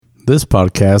This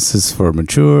podcast is for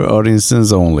mature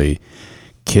audiences only.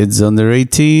 Kids under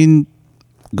 18,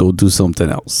 go do something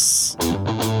else.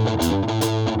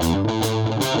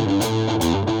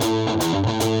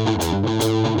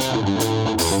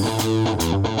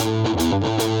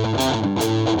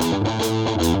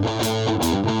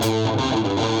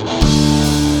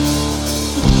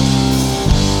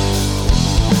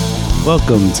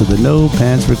 Welcome to the No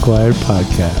Pants Required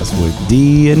podcast with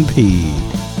D and P.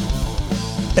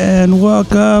 And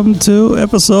welcome to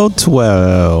episode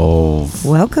 12.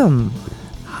 Welcome.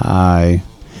 Hi,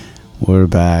 we're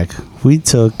back. We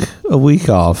took a week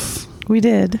off. We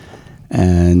did.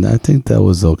 And I think that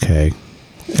was okay.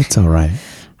 It's all right.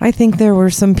 I think there were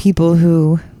some people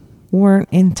who weren't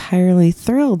entirely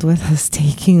thrilled with us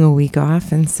taking a week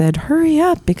off and said, hurry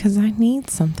up because I need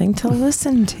something to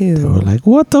listen to. They were like,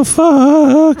 what the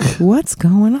fuck? What's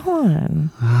going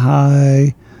on?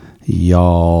 Hi,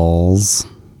 y'alls.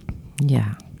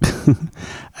 Yeah.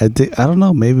 I don't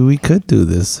know. Maybe we could do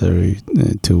this every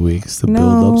 2 weeks to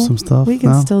build up some stuff. We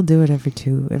can still do it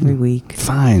every week.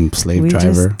 Fine, slave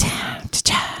driver.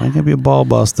 I can be a ball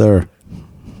buster.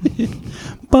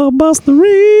 Ball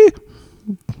bustery.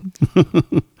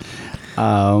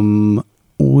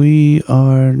 We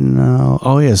are now.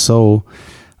 Oh yeah. So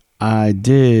I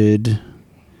did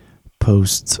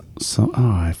post some. Oh,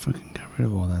 I fucking got rid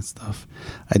of all that stuff.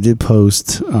 I did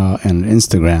post on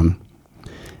Instagram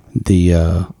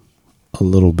a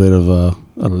little bit of a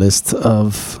list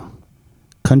of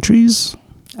countries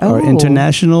or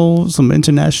international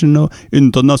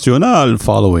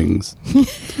followings.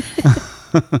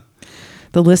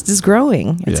 The list is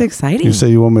growing. It's exciting. You say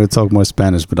you want me to talk more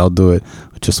Spanish, but I'll do it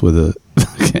just with a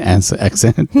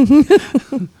accent.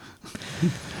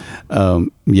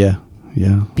 Yeah.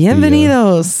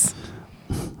 Bienvenidos.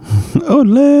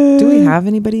 Ole. Do we have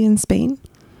anybody in Spain?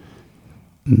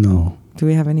 No. Do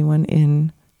we have anyone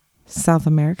in South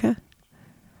America?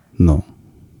 No.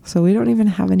 So we don't even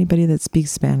have anybody that speaks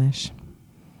Spanish.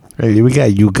 Hey, we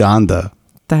got Uganda.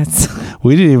 I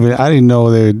didn't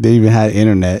know they even had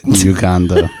internet in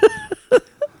Uganda.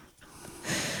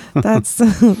 That's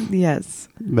yes.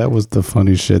 That was the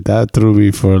funny shit. That threw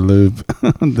me for a loop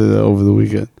over the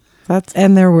weekend.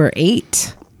 And there were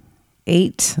eight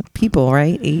people,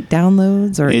 right? 8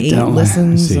 downloads or 8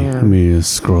 listens. Let me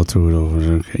just scroll through it over.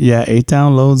 Okay. Yeah, 8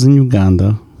 downloads in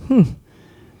Uganda. And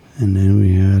then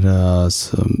we had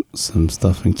some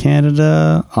stuff in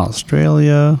Canada,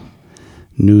 Australia,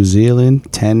 New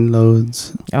Zealand, 10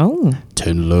 loads. Oh.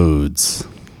 10 loads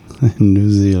in New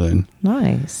Zealand.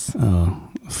 Nice. 5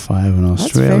 in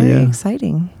Australia. That's very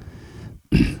exciting.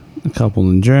 A couple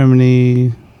in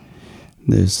Germany.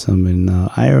 There's some in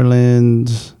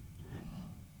Ireland.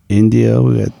 India.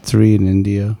 We got 3 in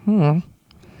India.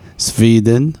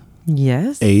 Sweden.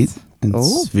 Yes. 8 in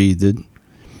Sweden.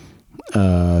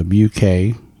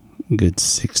 UK. Good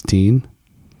 16.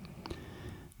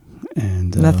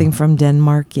 And nothing from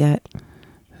Denmark yet.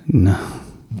 No.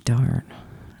 Darn.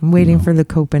 I'm waiting for the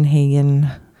Copenhagen.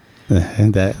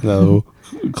 That little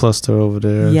cluster over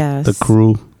there. Yes. The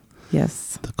crew.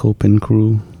 Yes. The Copen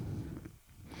crew.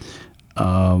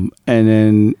 And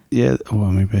then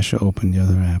maybe I should open the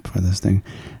other app for this thing.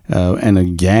 And a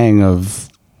gang of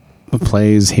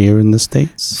plays here in the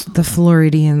States. The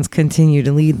Floridians continue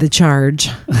to lead the charge.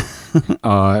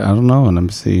 I don't know. Let me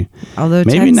see. Although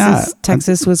maybe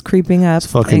Texas was creeping up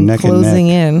and closing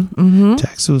in. Mm-hmm.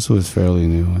 Texas was fairly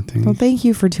new, I think. Well, thank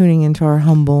you for tuning into our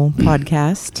humble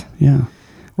podcast. Yeah.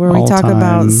 Where we talk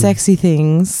about sexy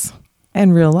things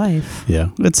and real life. Yeah.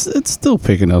 It's still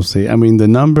picking up. See, I mean, the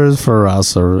numbers for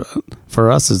us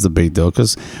is the big deal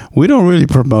because we don't really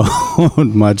promote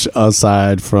much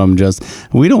aside from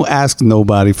we don't ask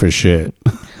nobody for shit.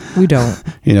 We don't.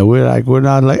 We're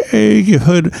not like, hey,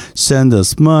 send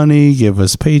us money, give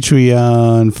us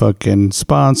Patreon, fucking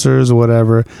sponsors or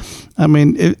whatever. I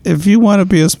mean, if you want to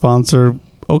be a sponsor,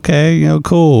 okay,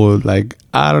 cool. Like,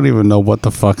 I don't even know what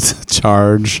the fuck to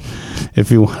charge if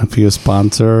you want to be a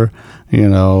sponsor,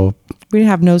 We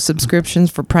have no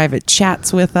subscriptions for private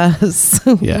chats with us.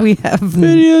 Yeah. We have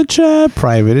video chat,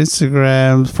 private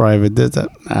Instagrams, private this, that.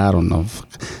 I don't know.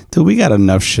 Dude, we got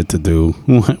enough shit to do.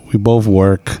 We both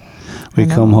work. We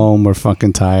come home, we're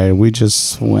fucking tired. We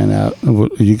just went out.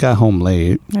 You got home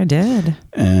late. I did.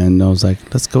 And I was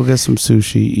like, let's go get some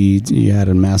sushi, eat. You had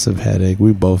a massive headache.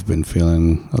 We've both been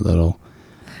feeling a little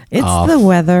off. The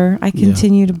weather. I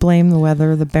continue to blame the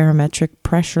weather. The barometric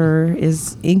pressure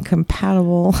is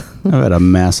incompatible. I've had a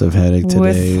massive headache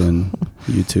today, and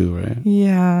you too, right?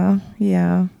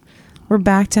 Yeah. We're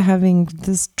back to having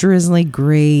this drizzly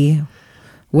gray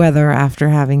weather after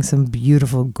having some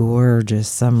beautiful, gorgeous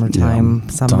summertime,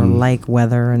 summer-like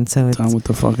weather. And so it's done with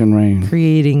the fucking rain.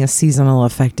 creating a seasonal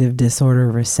affective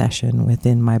disorder recession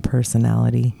within my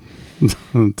personality.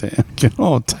 Damn, get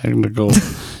all technical.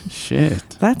 Shit.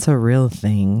 That's a real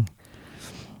thing.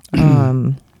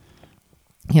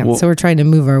 Yeah, Well- so we're trying to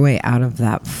move our way out of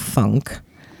that funk.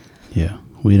 Yeah.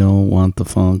 We don't want the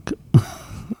funk.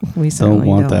 We certainly Don't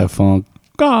want that funk.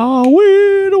 God,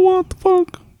 we don't want the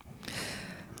funk.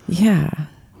 Yeah.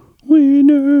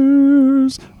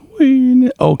 Winners.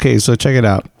 Okay, so check it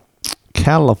out.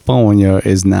 California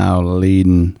is now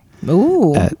leading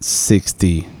Ooh. at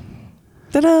 60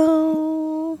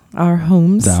 Ta-da! Our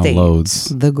home downloads.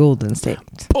 state. The Golden State.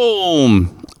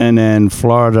 Boom. And then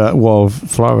Florida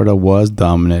was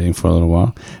dominating for a little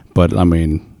while. But, I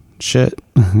mean, shit.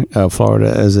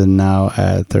 Florida is now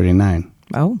at 39.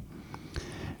 Oh.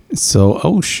 So,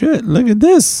 oh, shit. Look at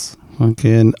this.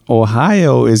 Fucking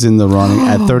Ohio is in the running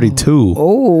at 32.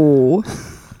 Oh.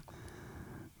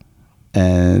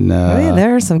 And Yeah,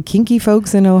 there are some kinky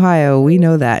folks in Ohio. We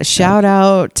know that. Shout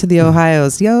out to the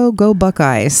Ohios. Yo, go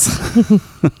Buckeyes.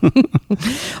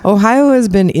 Ohio has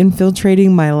been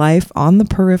infiltrating my life on the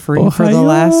periphery for the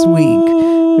last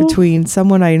week between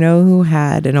someone I know who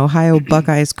had an Ohio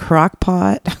Buckeyes crock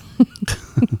pot.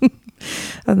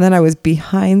 And then I was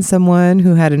behind someone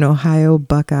who had an Ohio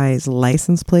Buckeyes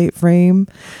license plate frame.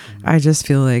 I just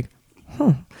feel like,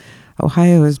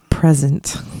 Ohio is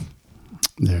present.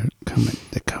 They're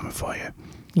coming for you.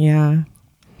 Yeah.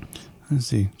 Let's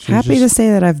see. Happy to say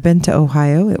that I've been to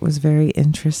Ohio. It was very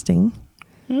interesting.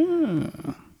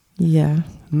 Yeah.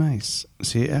 Nice.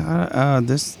 See,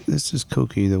 this is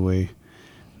kooky the way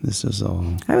this is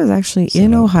all. I was actually set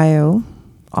in up. Ohio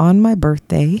on my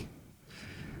birthday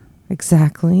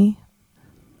exactly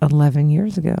 11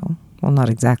 years ago. Well, not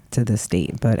exact to this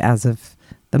date, but as of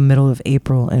the middle of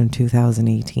April in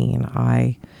 2018,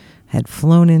 I had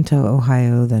flown into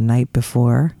Ohio the night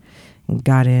before and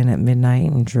got in at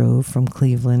midnight and drove from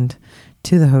Cleveland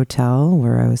to the hotel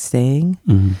where I was staying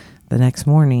the next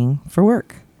morning for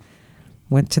work.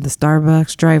 Went to the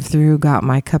Starbucks drive-through, got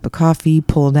my cup of coffee,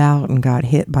 pulled out, and got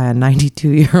hit by a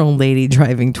 92-year-old lady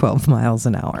driving 12 miles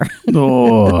an hour.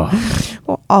 Oh,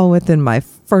 Well, all within my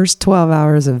first 12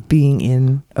 hours of being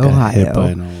in got hit by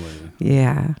Ohio. an old lady.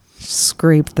 Yeah.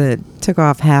 Took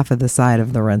off half of the side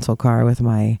of the rental car with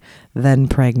my then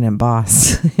pregnant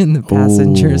boss in the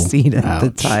passenger Ooh, seat at the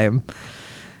ouch. time.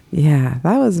 Yeah,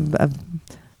 that was a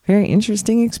very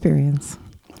interesting experience.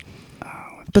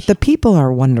 But the people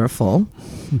are wonderful.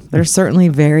 They're certainly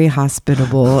very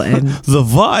hospitable and The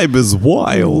vibe is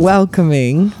wild.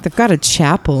 welcoming. They've got a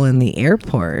chapel in the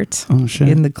airport, Oh shit!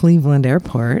 in the Cleveland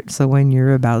airport. So when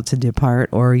you're about to depart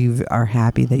or you are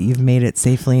happy that you've made it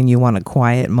safely and you want a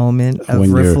quiet moment of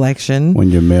When reflection. When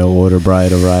your mail order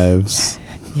bride arrives.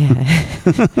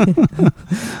 Yeah.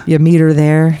 You meet her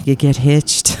there, you get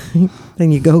hitched,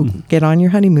 then you go get on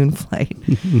your honeymoon flight.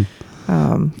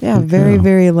 Yeah, very,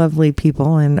 very lovely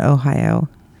people in Ohio.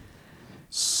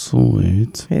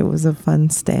 Sweet. It was a fun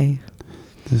stay.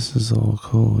 This is all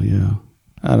cool. Yeah.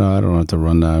 I don't have to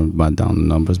run down the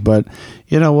numbers, but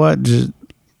you know what?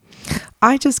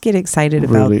 I just get excited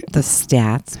Really? about the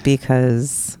stats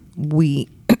because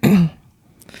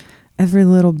every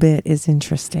little bit is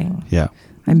interesting. Yeah.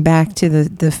 I'm back to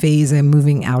the phase. I'm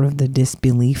moving out of the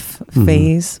disbelief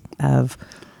phase of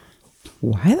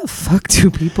why the fuck do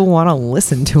people want to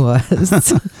listen to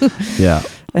us? Yeah.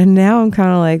 And now I'm kind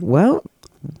of like, well,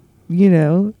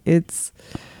 it's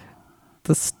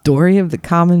the story of the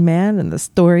common man and the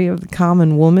story of the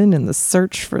common woman and the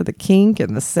search for the kink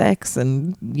and the sex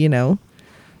and,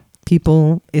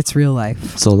 people, it's real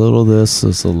life. It's a little this,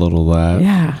 it's a little that.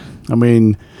 Yeah. I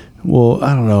mean, well,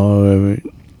 I don't know. I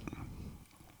mean,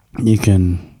 you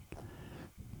can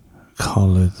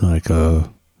call it like the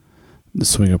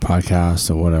swinger podcast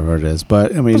or whatever it is,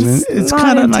 but I mean, But it's not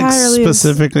kind of like entirely-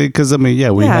 specifically because I mean,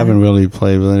 we Yeah. haven't really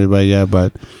played with anybody yet,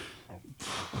 but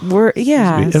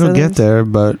it'll get there.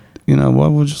 But you know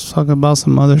what? We'll just talk about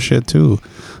some other shit too.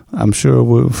 I'm sure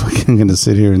we're fucking gonna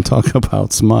sit here and talk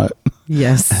about smut at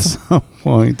Yes. some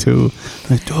point too.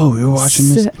 Like, oh, you're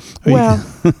watching this. Or Well,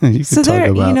 you can so talk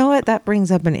there, about. you know what? That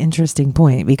brings up an interesting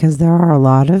point because there are a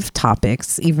lot of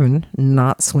topics, even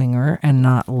not swinger and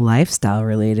not lifestyle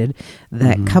related,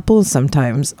 that couples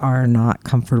sometimes are not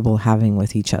comfortable having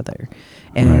with each other.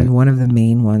 And Right. one of the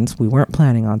main ones, we weren't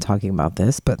planning on talking about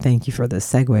this, but thank you for the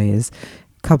segue, is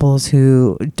couples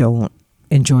who don't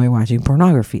enjoy watching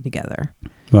pornography together.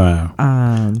 Wow.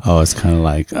 Um, It's kind of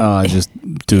like, you just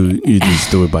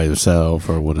do it by yourself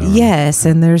or whatever. Yes,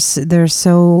 and there's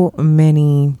so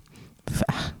many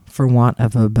for want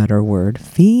of a better word,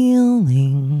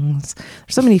 feelings.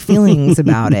 There's so many feelings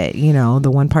about it. You know,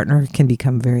 the one partner can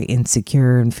become very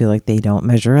insecure and feel like they don't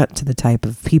measure up to the type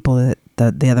of people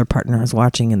that the other partner is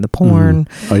watching in the porn.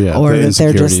 Oh yeah, or that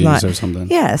they're just not, or something.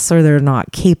 Yes, or they're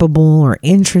not capable or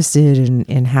interested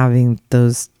in having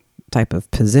those type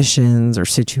of positions or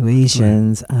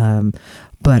situations. Right.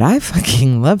 But I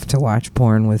fucking love to watch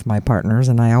porn with my partners,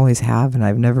 and I always have, and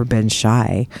I've never been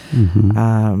shy.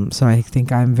 So I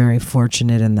think I'm very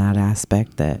fortunate in that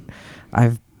aspect that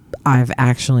I've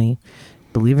actually,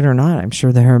 believe it or not, I'm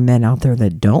sure there are men out there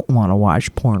that don't want to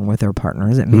watch porn with their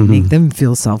partners. It may make them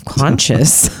feel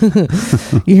self-conscious,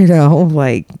 you know,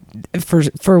 like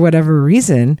for whatever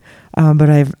reason. But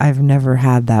I've never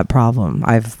had that problem.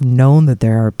 I've known that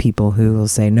there are people who will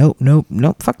say, nope,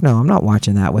 fuck no, I'm not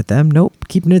watching that with them. Nope,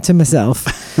 keeping it to myself.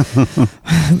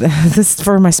 This is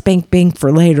for my spank bank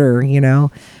for later, you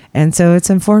know. And so it's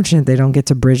unfortunate they don't get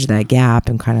to bridge that gap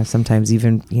and kind of sometimes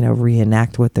even, you know,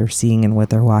 reenact what they're seeing and what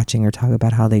they're watching, or talk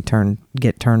about how they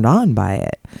get turned on by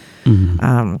it.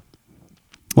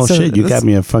 Well, so shit, you got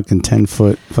me a fucking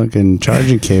 10-foot fucking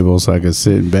charging cable so I can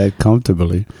sit in bed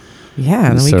comfortably.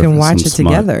 Yeah, and we can watch it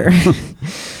together.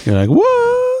 You're like,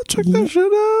 what? Check that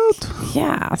shit out.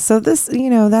 Yeah, so this, you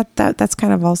know, that's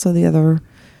kind of also the other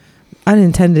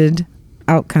unintended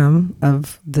outcome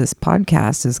of this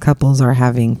podcast is couples are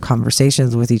having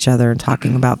conversations with each other and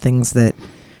talking about things that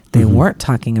they weren't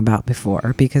talking about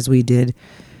before, because we did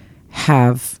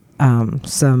have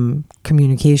some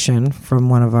communication from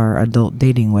one of our adult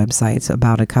dating websites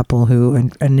about a couple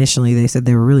who initially they said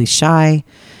they were really shy.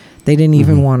 They didn't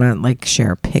even want to like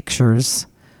share pictures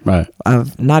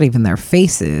of not even their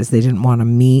faces. They didn't want to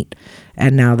meet.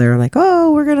 And now they're like,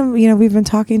 oh, we're going to, you know, we've been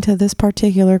talking to this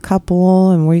particular couple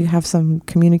and we have some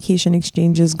communication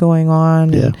exchanges going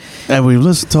on. Yeah. And we've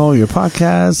listened to all your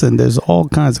podcasts and there's all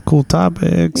kinds of cool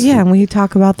topics. Yeah. And we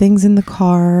talk about things in the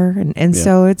car. And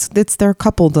so it's their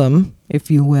coupledom, if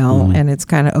you will. And it's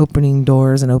kind of opening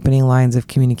doors and opening lines of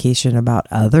communication about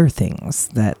other things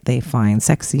that they find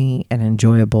sexy and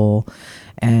enjoyable,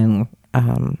 and,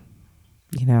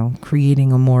 you know,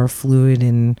 creating a more fluid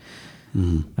and,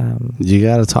 you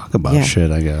got to talk about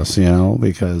shit, I guess, you know,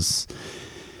 because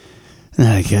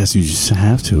I guess you just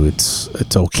have to. It's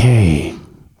okay.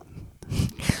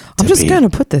 I'm just going to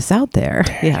put this out there.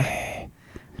 Yeah.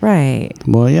 Right.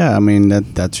 Well, yeah, I mean,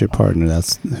 that's your partner.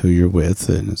 That's who you're with.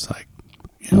 And it's like,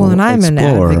 you know, well, and I'm an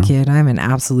advocate. I'm an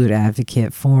absolute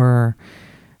advocate for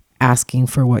asking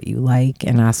for what you like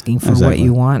and asking for what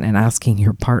you want and asking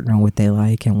your partner what they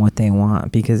like and what they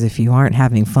want. Because if you aren't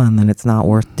having fun, then it's not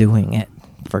worth doing it,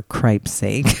 for cripe's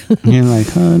sake. You're like,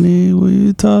 honey, will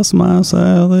you toss my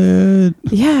salad?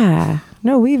 Yeah.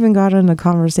 No, we even got in a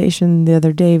conversation the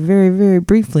other day very, very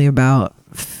briefly about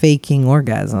faking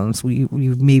orgasms. We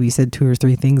maybe said 2 or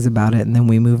 3 things about it, and then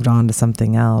we moved on to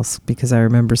something else, because I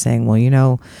remember saying, well, you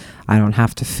know, I don't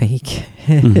have to fake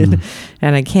it,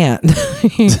 and I can't.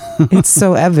 It's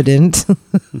so evident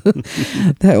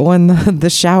that when the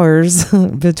showers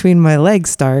between my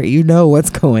legs start, you know what's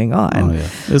going on. Oh yeah,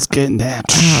 it's getting that.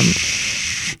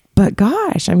 But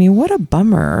gosh, I mean, what a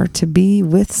bummer to be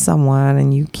with someone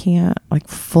and you can't like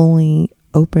fully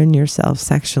open yourself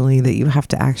sexually, that you have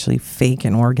to actually fake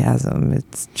an orgasm.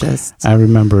 It's just, I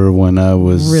remember when I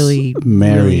was really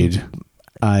married,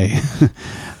 I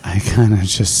kind of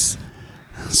just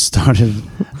started,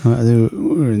 we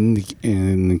were in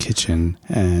the kitchen,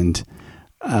 and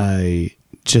I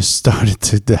just started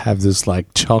to have this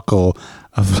like chuckle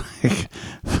of like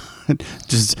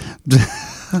just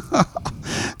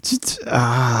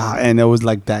and it was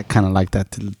like that, kind of like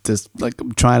that, just like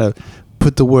I'm trying to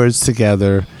put the words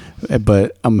together,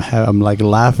 but I'm like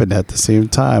laughing at the same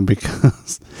time,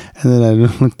 because, and then I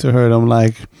looked to her and I'm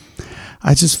like,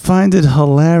 I just find it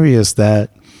hilarious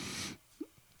that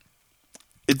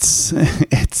it's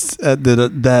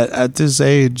that at this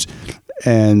age,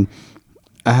 and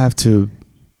I have to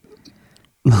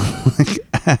like,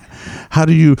 how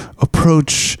do you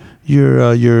approach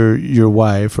your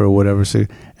wife or whatever? So,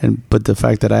 but the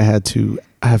fact that I have to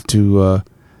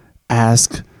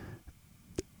ask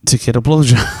to get a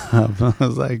blowjob. I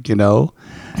was like, you know,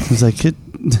 I was like,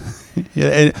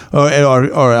 yeah,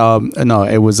 no,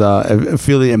 it was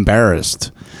feeling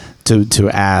embarrassed to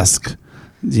ask,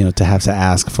 you know, to have to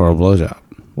ask for a blowjob.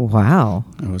 Wow.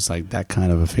 It was like that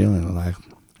kind of a feeling, like,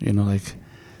 you know, like,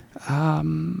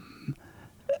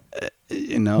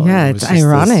 you know. Yeah, it's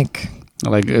ironic.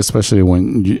 Like, especially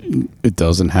when it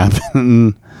doesn't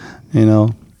happen, you know,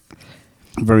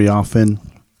 very often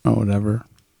or whatever.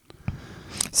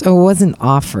 So it wasn't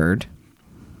offered.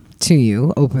 to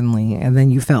you openly, and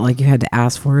then you felt like you had to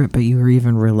ask for it, but you were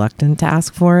even reluctant to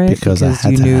ask for it because I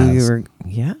had you to knew ask. you were.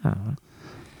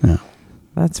 Yeah,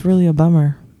 that's really a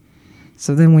bummer.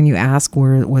 So then, when you ask,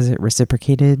 was it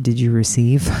reciprocated? Did you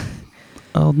receive?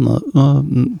 Oh no,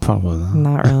 probably not.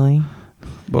 Not really.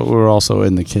 But we were also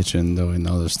in the kitchen doing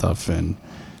other stuff, and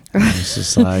it's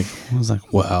just like I was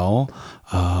like, well,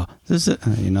 this is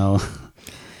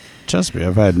Trust me,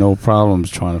 I've had no problems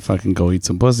trying to fucking go eat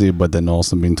some pussy, but then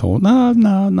also being told, no,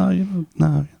 you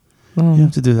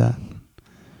have to do that.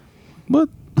 What?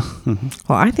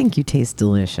 Well, I think you taste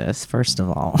delicious, first of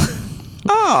all.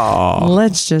 Oh,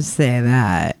 Let's just say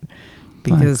that.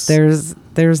 Because there's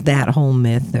that whole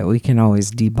myth that we can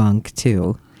always debunk,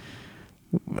 too.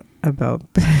 About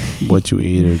what you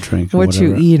eat or drink or what whatever.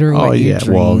 you eat or what you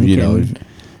drink.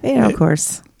 Well, of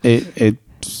course. It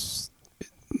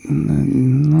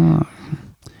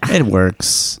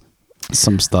works.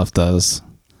 Some stuff does.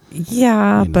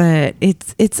 Yeah, but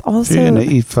it's also... If you're going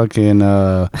to eat fucking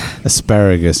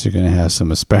asparagus, you're going to have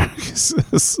some asparagus.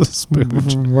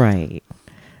 Right.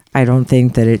 I don't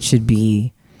think that it should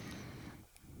be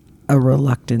a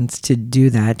reluctance to do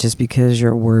that just because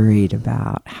you're worried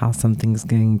about how something's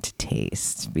going to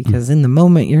taste. Because in the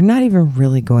moment, you're not even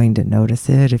really going to notice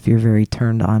it if you're very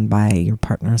turned on by your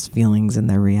partner's feelings and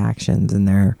their reactions and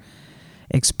their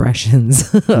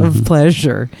expressions of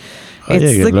pleasure.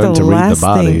 It's like the last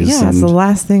thing. Yeah, it's the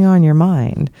last thing on your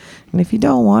mind. And if you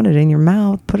don't want it in your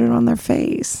mouth, put it on their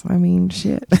face. I mean,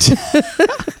 shit.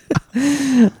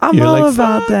 I'm all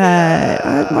about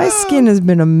that. My skin has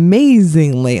been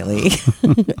amazing lately.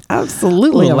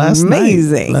 Absolutely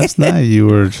amazing. Last night you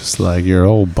were just like, your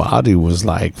whole body was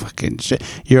like fucking shit.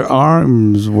 Your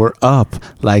arms were up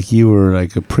like you were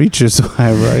like a preacher's wife,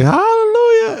 like,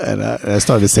 hallelujah. And I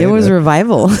started saying it was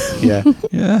revival. Yeah.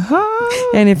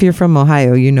 And if you're from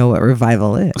Ohio, you know what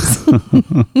revival is.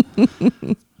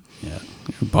 Yeah.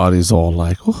 Your body's all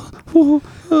like,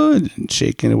 and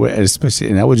shaking away, especially,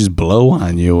 and that would just blow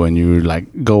on you and you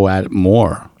like go at it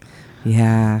more.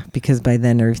 Yeah, because by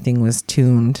then everything was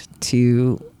tuned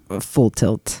to full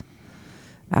tilt,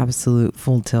 absolute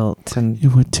full tilt, and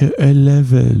you went to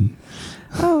 11.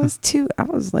 I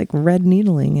was like red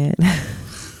needling it.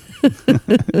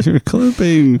 You're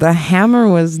clipping. The hammer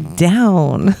was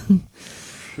down.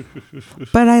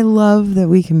 But I love that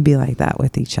we can be like that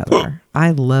with each other.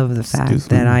 I love the fact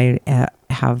that I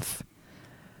have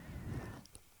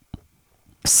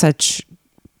such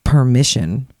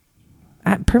permission.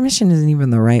 Permission isn't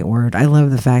even the right word. I love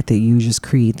the fact that you just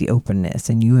create the openness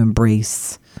and you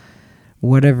embrace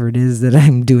whatever it is that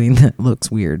I'm doing that looks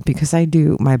weird, because I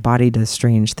do. My body does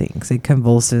strange things. It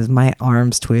convulses. My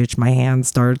arms twitch. My hand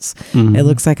starts. Mm-hmm. It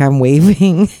looks like I'm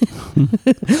waving,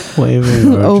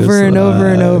 waving over and over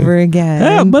and over again.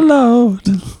 Yeah, below.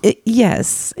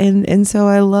 Yes, and so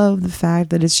I love the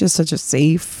fact that it's just such a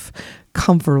safe,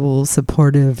 comfortable,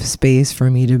 supportive space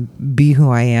for me to be who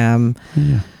I am.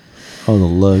 Yeah. Oh, the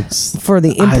looks. For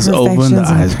the eyes open, the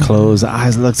eyes closed, the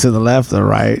eyes look to the left, the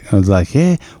right. I was like,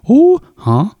 yeah, ooh,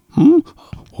 huh,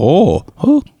 oh,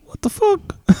 what the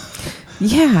fuck?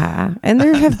 Yeah, and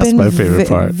there have been my favorite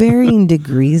part. Varying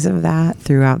degrees of that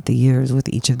throughout the years with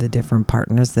each of the different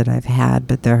partners that I've had,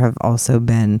 but there have also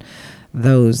been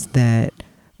those that,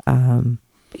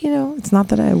 it's not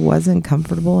that I wasn't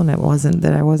comfortable and it wasn't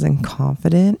that I wasn't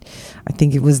confident. I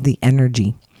think it was the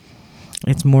energy.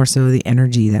 It's more so the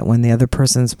energy that when the other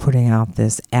person's putting out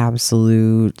this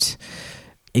absolute,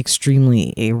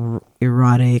 extremely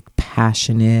erotic,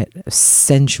 passionate,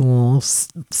 sensual,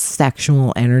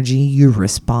 sexual energy, you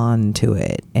respond to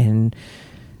it. And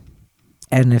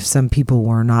if some people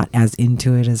were not as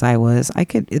into it as I was,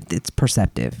 it's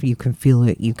perceptive. You can feel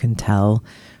it, you can tell.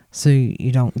 So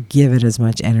you don't give it as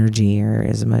much energy or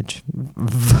as much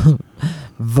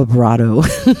vibrato.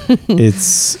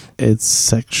 It's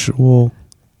sexual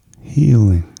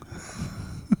healing.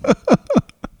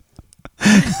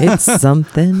 It's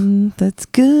something that's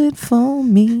good for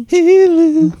me.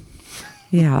 Healing.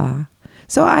 Yeah.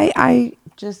 So I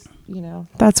just,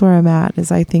 that's where I'm at,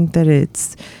 is I think that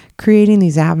it's creating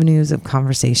these avenues of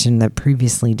conversation that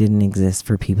previously didn't exist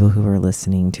for people who are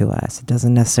listening to us. It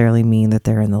doesn't necessarily mean that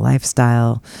they're in the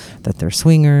lifestyle, that they're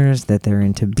swingers, that they're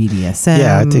into BDSM.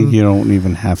 Yeah, I think you don't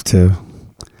even have to.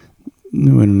 We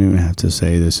don't even have to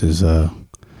say this is a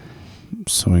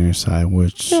swinger side,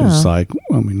 which is like,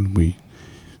 we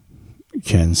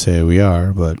can say we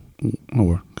are, but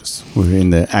we're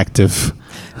in the active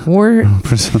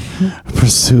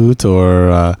pursuit,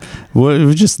 or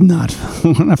we're just not.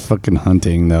 We're not fucking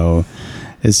hunting, though.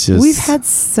 It's just we've had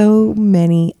so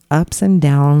many ups and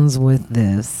downs with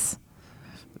this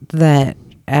that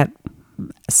at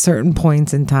certain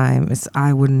points in time,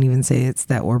 I wouldn't even say it's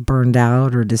that we're burned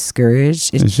out or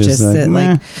discouraged. It's just like, that,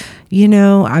 meh. Like, you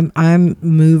know, I'm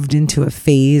moved into a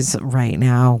phase right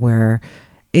now where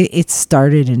it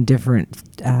started in different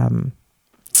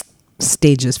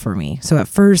stages for me. So at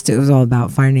first it was all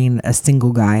about finding a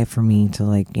single guy for me to,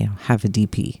 like, you know, have a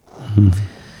DP. Mm-hmm.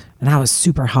 And I was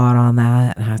super hot on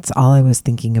that. That's all I was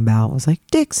thinking about was like,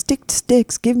 dicks,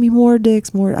 give me more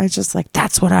dicks, more. I was just like,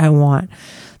 that's what I want.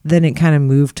 Then it kind of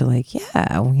moved to like,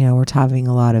 yeah, you know, we're having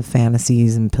a lot of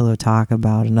fantasies and pillow talk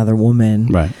about another woman,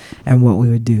 right? And what we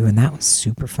would do. And that was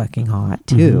super fucking hot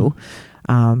too.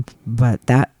 Mm-hmm. But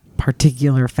that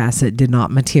particular facet did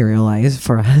not materialize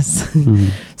for us. Mm-hmm.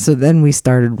 So then we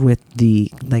started with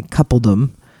the like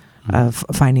coupledom of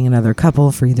finding another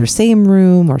couple for either same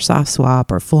room or soft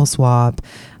swap or full swap.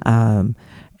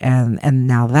 And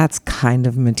now that's kind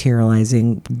of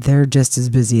materializing. They're just as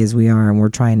busy as we are, and we're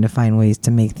trying to find ways to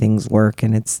make things work.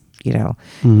 And it's, you know,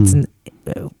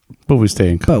 but we stay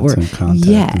in contact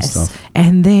and stuff.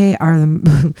 And they are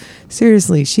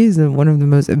seriously, she's one of the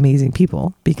most amazing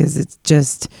people, because it's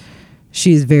just,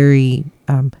 she's very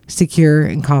secure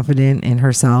and confident in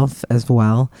herself as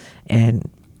well. And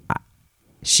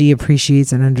she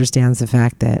appreciates and understands the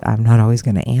fact that I'm not always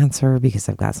going to answer because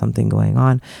I've got something going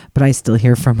on, but I still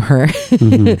hear from her.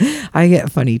 Mm-hmm. I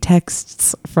get funny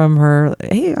texts from her.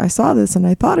 Hey, I saw this and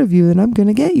I thought of you and I'm going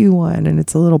to get you one. And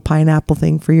it's a little pineapple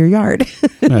thing for your yard,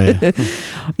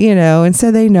 you know? And so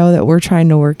they know that we're trying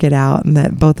to work it out and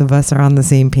that both of us are on the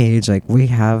same page. Like, we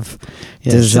have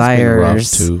desires.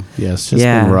 It's just been rough too. Yeah. It's just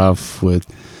been rough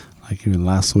with, like, even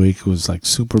last week it was like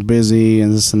super busy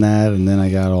and this and that. And then I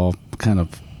got all kind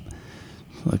of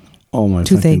like all my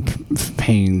fucking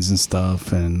pains and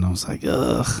stuff, and I was like,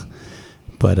 ugh.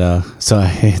 But so I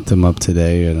hit them up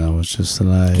today, and I was just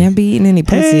like, can't be eating any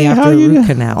pussy after a root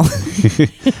canal.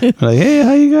 Like, hey,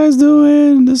 how you guys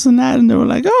doing? This and that, and they were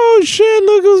like, oh shit,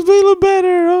 look who's feeling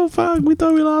better. Oh fuck, we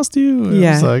thought we lost you. And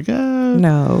I was like,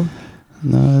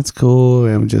 no, it's cool.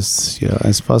 I'm just, you know, I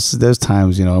suppose there's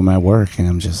times, you know, I'm at work and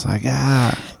I'm just like,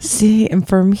 See, and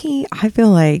for me, I feel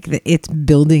like it's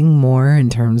building more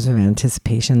in terms of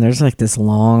anticipation. There's like this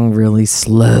long, really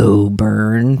slow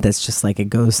burn that's just like, it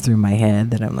goes through my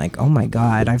head that I'm like, oh my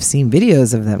God, I've seen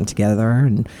videos of them together,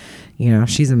 and, you know,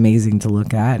 she's amazing to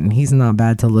look at and he's not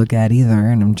bad to look at either.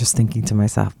 And I'm just thinking to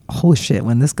myself, oh shit,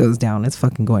 when this goes down, it's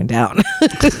fucking going down.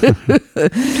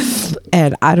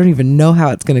 And I don't even know how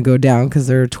it's going to go down, because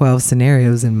there are 12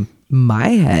 scenarios in my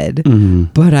head,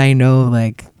 but I know,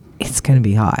 like, it's going to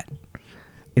be hot.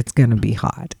 It's going to be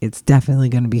hot. It's definitely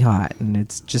going to be hot. And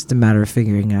it's just a matter of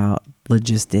figuring out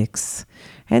logistics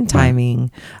and timing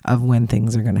of when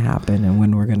things are going to happen and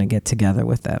when we're going to get together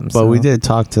with them. But we did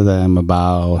talk to them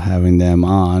about having them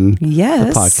on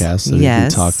the podcast, so we can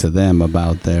talk to them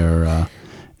about their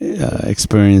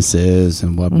experiences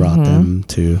and what brought them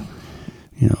to,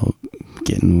 you know,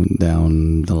 getting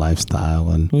down the lifestyle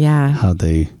and how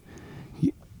they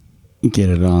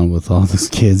get it on with all those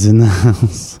kids in the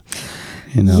house.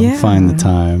 You know, find the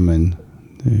time, and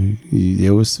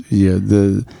it was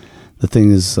the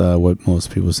thing is what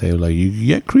most people say, like, you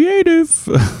get creative.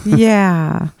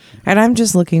 Yeah, and I'm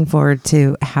just looking forward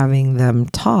to having them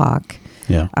talk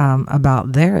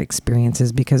about their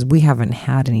experiences, because we haven't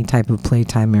had any type of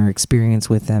playtime or experience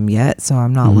with them yet. So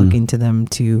I'm not looking to them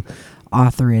to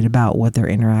author it about what their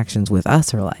interactions with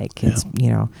us are like. It's, you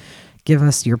know, give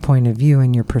us your point of view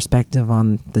and your perspective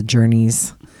on the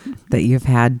journeys that you've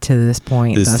had to this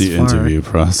point. This is the interview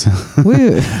process.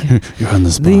 You're on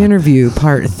the spot. The interview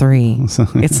part 3.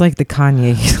 It's like the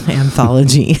Kanye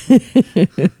anthology.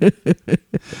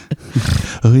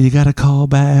 Oh, you got to call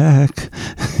back.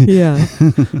 Yeah.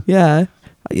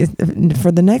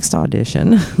 For the next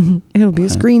audition, it'll be a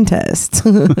screen test.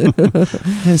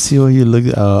 Let's see what you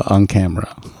look on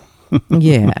camera.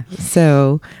 Yeah.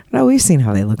 So, no, we've seen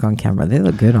how they look on camera. They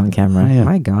look good on camera. Yeah.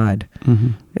 My God.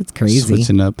 It's crazy.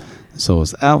 Switching up. So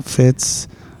it's outfits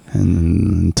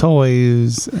and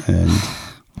toys and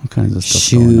all kinds of stuff.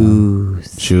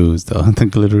 Shoes, though. The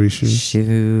glittery shoes.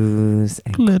 Shoes.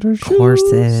 And glitter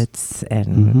corsets.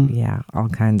 And all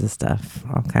kinds of stuff.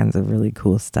 All kinds of really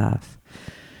cool stuff.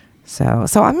 So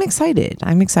I'm excited.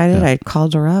 Yeah. I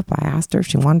called her up. I asked her if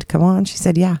she wanted to come on. She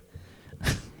said, yeah.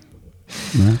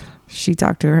 She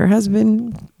talked to her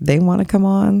husband. They want to come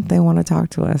on. They want to talk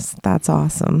to us. That's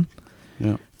awesome.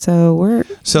 Yeah. So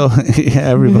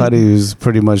everybody who's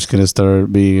pretty much going to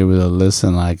start being able to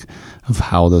listen, like, of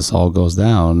how this all goes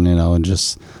down, you know, and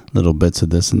just little bits of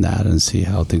this and that, and see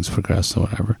how things progress or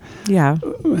whatever. Yeah.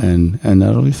 And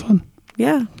that'll be fun.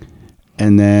 Yeah.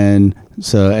 And then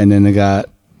I got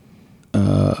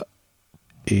a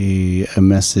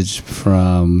message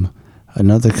from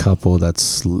another couple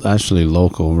that's actually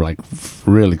local, like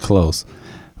really close,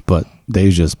 but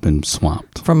they've just been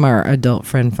swamped. From our adult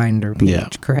friend finder page, Yeah.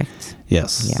 correct?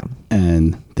 Yes. Yeah.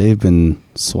 And they've been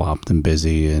swamped and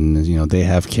busy, and they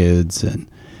have kids and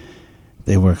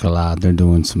they work a lot. They're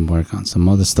doing some work on some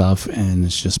other stuff, and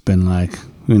it's just been like,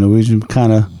 we just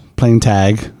kind of playing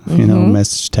tag,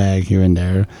 message tag here and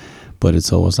there, but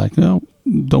it's always like,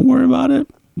 don't worry about it.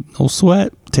 No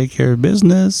sweat. Take care of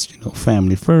business.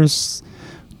 Family first.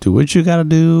 Do what you got to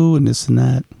do, and this and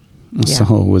that. Yeah.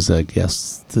 So it was like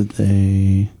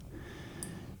yesterday.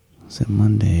 Was it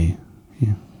Monday?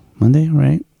 Yeah, Monday,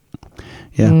 right?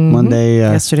 Yeah, Mhm. Monday.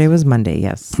 Yesterday was Monday,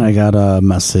 yes. I got a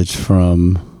message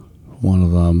from one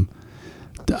of them.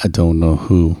 I don't know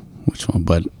which one,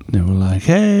 but they were like,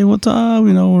 "Hey, what's up?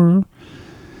 We're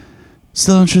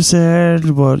still interested,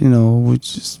 but we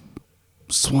just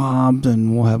swamped,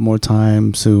 and we'll have more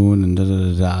time soon, and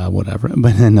whatever."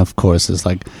 But then, of course, it's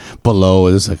like below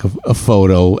is like a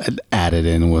photo added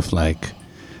in with like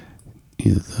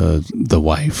the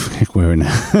wife like wearing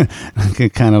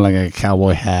like kind of like a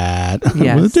cowboy hat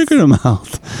Yes. with a dick in her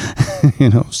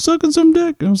mouth, sucking some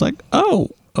dick. And I was like, oh,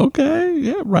 okay,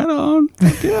 yeah, right on,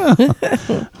 yeah,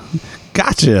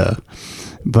 gotcha.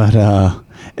 But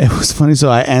it was funny, so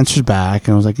I answered back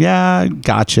and I was like, yeah,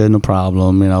 gotcha, no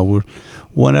problem. We're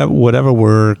whatever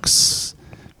works.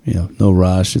 No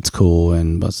rush. It's cool,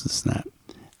 and bust this and that.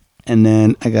 And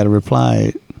then I got a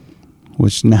reply,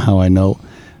 which now I know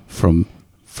from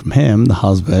him, the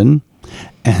husband,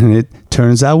 and it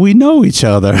turns out we know each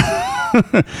other.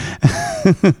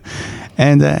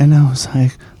 and I was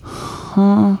like,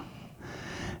 huh.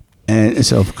 And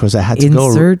so, of course, I had to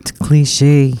Insert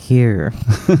cliche here.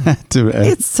 to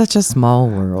It's such a small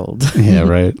world. yeah,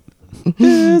 right.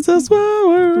 It's a small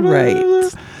world,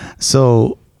 Right.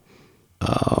 So,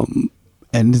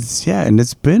 and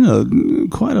it's been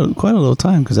quite a little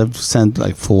time, because I've sent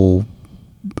like full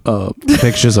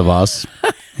pictures of us.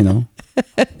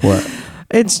 What?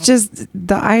 It's just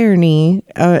the irony.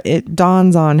 It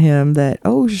dawns on him that,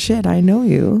 oh shit, I know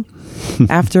you.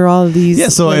 After all of these, Yeah.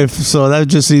 So that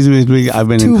just seems to be I've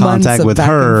been 2 in months contact of with back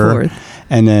and her, forth.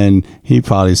 and then he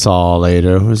probably saw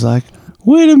later. Was like,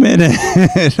 wait a minute,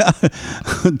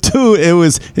 dude.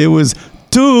 It was,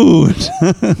 dude.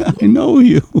 I know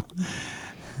you.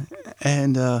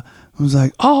 And I was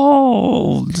like,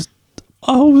 oh,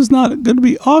 it was not going to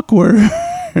be awkward.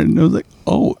 And I was like,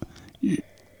 oh,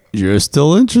 you're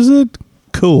still interested?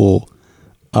 Cool.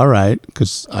 All right,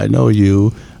 because I know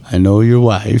you. I know your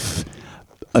wife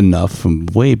enough from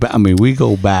way back. I mean, we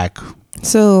go back.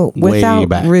 So, Way without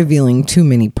back. revealing too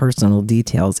many personal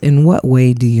details, in what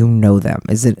way do you know them?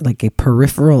 Is it like a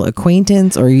peripheral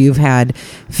acquaintance, or you've had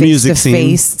Music scene.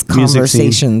 face-to-face Music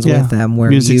conversations scene. Yeah. with them where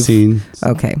Music you've... scene.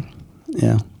 Okay.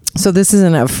 Yeah. So this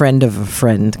isn't a friend of a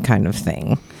friend kind of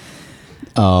thing.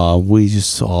 We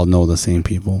just all know the same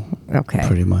people. Okay.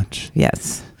 Pretty much.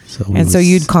 yes. So So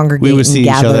you'd congregate we would and see each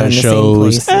gather other in at the same shows.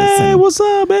 places. Hey, and- what's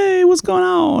up? Hey, what's going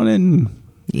on? And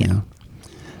Yeah.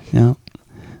 yeah.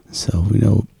 So we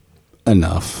know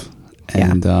enough.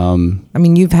 Yeah. And I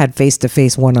mean, you've had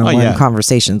face-to-face one-on-one yeah.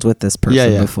 conversations with this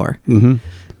person before. hmm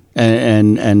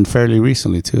and fairly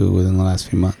recently too, within the last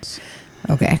few months.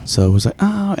 Okay. So it was like,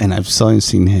 oh, and I've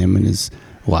seen him and his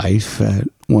wife at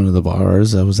one of the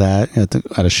bars I was at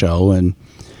a show, and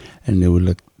they would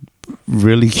look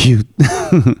really cute.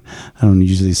 I don't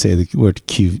usually say the word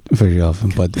cute very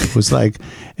often, but it was like,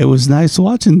 it was nice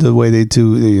watching the way they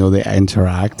they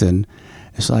interact, and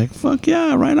it's like, fuck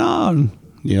yeah, right on.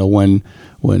 When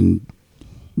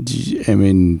I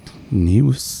mean, he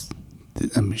was,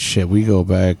 shit, we go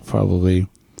back probably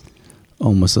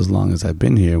almost as long as I've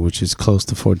been here, which is close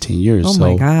to 14 years. Oh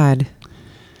my God.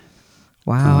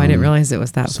 Wow, I didn't realize it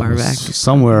was that so far it's back.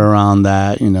 somewhere around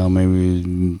that,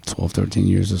 maybe 12, 13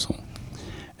 years or so.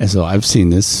 And so I've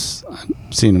seen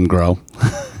him grow.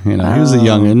 He was a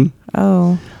youngin'.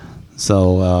 Oh.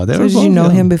 So they So were did you both know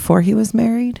young. him before he was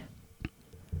married?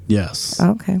 Yes.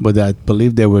 Okay. But I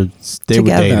believe they were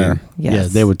Together, dating. yes. Yeah,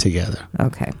 they were together.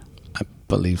 Okay. I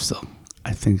believe so.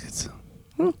 I think it's.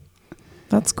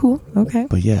 That's cool. Okay.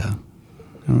 But yeah,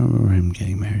 I remember him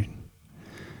getting married.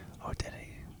 Or did he?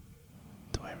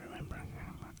 Do I remember?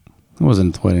 It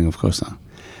wasn't the wedding, of course not.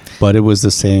 But it was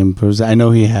the same person. I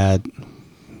know they had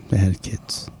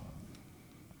kids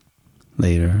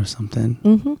later or something.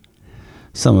 Mm-hmm.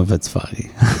 Some of it's funny.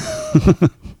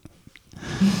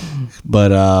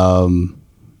 But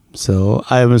so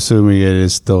I'm assuming it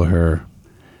is still her.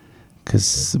 I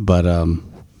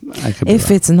could be If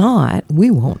wrong. it's not,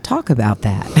 we won't talk about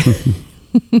that.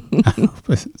 I hope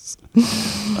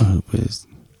it's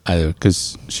either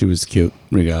because she was cute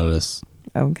regardless.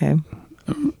 Okay.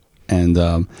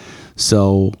 And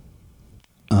so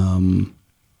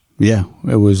yeah,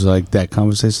 it was like that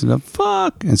conversation of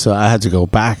fuck, and so I had to go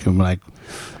back and like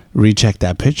recheck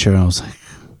that picture, and I was like,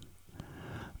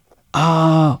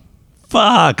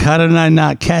 fuck, how did I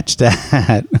not catch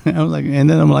that? I was like, and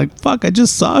then I'm like, fuck, I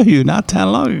just saw you not that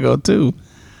long ago too.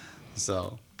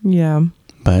 So Yeah.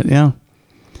 but yeah.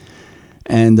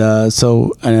 And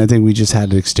so, and I think we just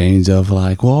had an exchange of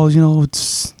like, well,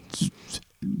 it's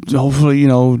hopefully,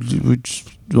 we just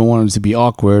don't want it to be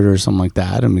awkward or something like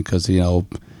that. And because, like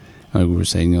we were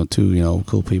saying, too,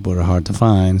 cool people are hard to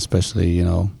find, especially,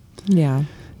 Yeah.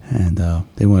 and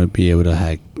they want to be able to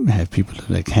have people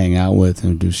to like hang out with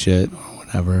and do shit or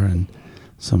whatever. And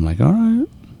so I'm like, all right.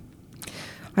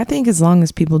 I think as long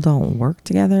as people don't work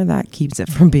together, that keeps it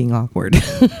from being awkward.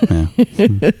 Yeah.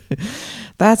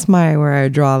 That's where I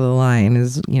draw the line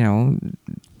is,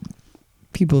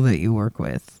 people that you work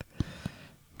with.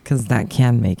 Because that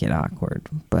can make it awkward.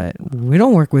 But we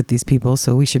don't work with these people,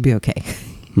 so we should be okay.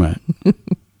 Right.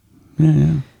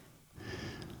 Yeah.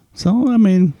 So, I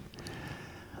mean,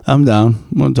 I'm down.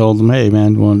 I told them, hey,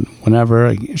 man, whenever,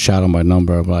 I shot them my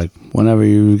number, I'm like, whenever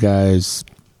you guys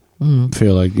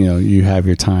feel like, you have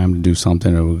your time to do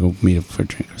something, or we'll go meet up for a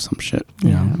drink or some shit,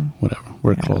 whatever.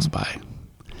 We're close by.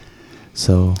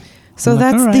 So that's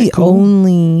like, all right, the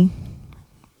cool.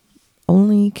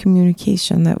 only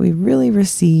communication that we really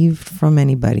received from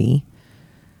anybody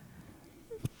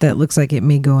that looks like it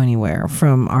may go anywhere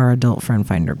from our adult friend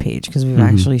finder page, because we've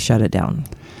actually shut it down.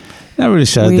 Not really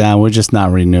shut it down. We're just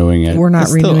not renewing it. We're not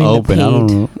it's renewing still open. the I don't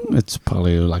paid. know. It's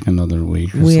probably like another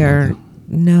week. Or We are something.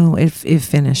 no, it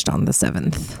finished on the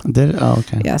 7th. Did it? Oh,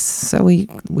 okay. Yes, so we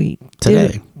Today.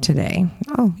 did it today.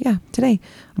 Oh yeah, today.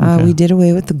 Okay. We did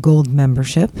away with the gold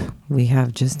membership. We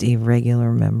have just a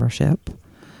regular membership.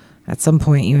 At some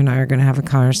point, you and I are going to have a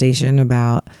conversation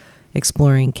about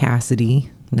exploring Cassidy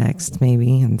next,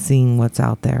 maybe, and seeing what's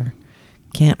out there.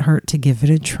 Can't hurt to give it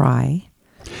a try.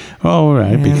 Oh,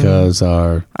 right, And because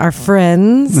our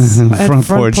friends at front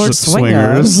porch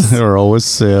swingers are always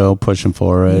still pushing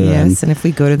for it. Yes, and if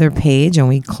we go to their page and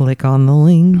we click on the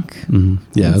link,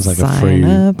 yeah, it's like sign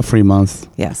up. a free month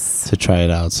yes. to try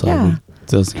it out. So Yeah. it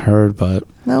doesn't hurt, but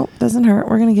Nope, doesn't hurt.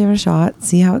 We're going to give it a shot,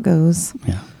 see how it goes.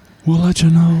 yeah, we'll let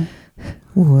you know.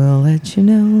 We'll let you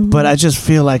know. But I just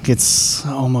feel like it's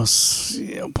almost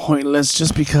pointless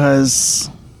just because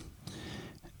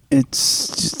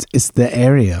it's the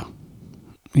area,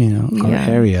 our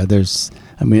area.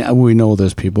 We know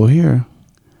there's people here,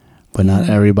 but not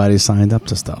everybody signed up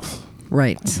to stuff.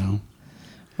 Right.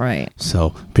 Right.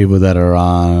 So people that are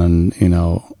on,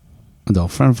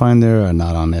 Adult Friend Finder are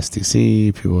not on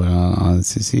STC. People that are on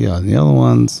STC are the other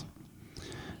ones,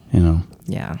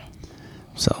 Yeah.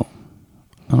 So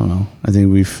I don't know. I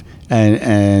think we've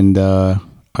and our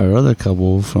other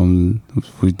couple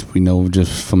we know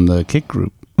just from the Kick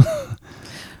group.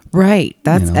 Right.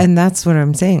 That's what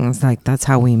I'm saying. It's like that's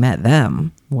how we met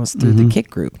them, was through the Kick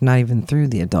group, not even through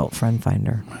the Adult Friend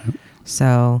Finder. Right.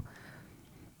 So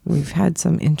we've had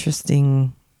some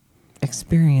interesting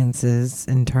experiences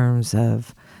in terms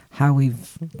of how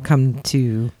we've come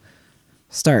to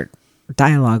start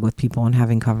dialogue with people and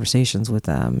having conversations with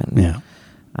them. And, yeah.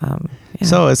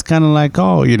 So it's kind of like,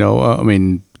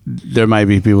 there might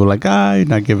be people like, you're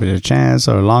not giving it a chance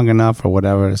or long enough or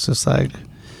whatever. It's just like,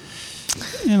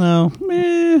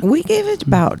 We gave it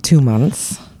about 2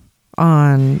 months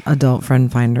on Adult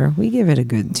Friend Finder. We give it a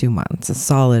good 2 months, a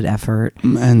solid effort.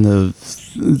 And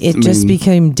it just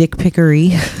became dick pickery.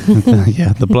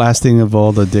 Yeah, the blasting of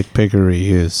all the dick pickery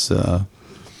is,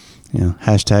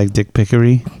 hashtag dick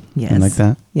pickery. Yes. Like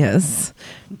that. Yes.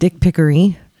 Dick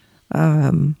pickery.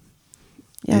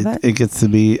 It gets to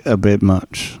be a bit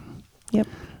much. Yep.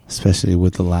 Especially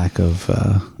with the lack of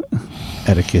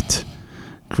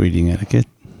greeting etiquette.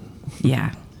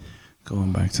 Yeah.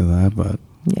 Going back to that, but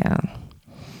yeah,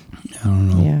 I don't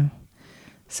know. Yeah.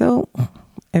 So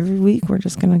every week we're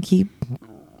just gonna keep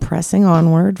pressing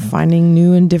onward, finding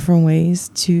new and different ways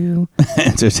to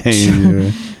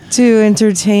entertain. To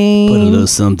entertain. Put a little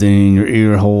something in your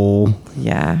ear hole.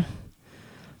 Yeah.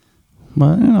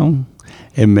 But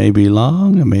it may be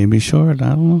long, it may be short. I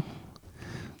don't know.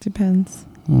 Depends.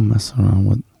 We'll mess around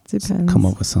with. Depends. Come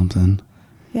up with something.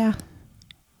 Yeah.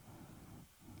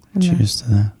 Cheers to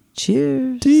that.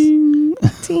 Cheers. Ding.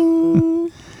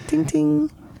 Ting. Ting ting.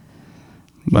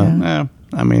 But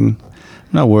I'm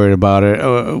not worried about it.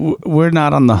 We're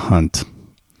not on the hunt.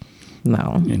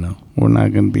 No. We're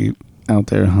not going to be out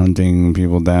there hunting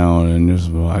people down and just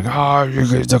like, oh, you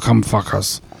guys to come fuck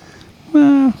us.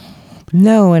 Well,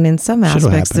 no, and in some Shit'll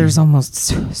aspects, happen. there's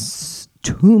almost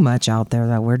too much out there.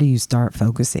 That where do you start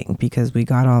focusing? Because we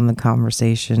got on the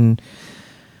conversation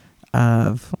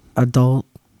of adult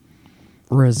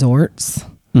resorts.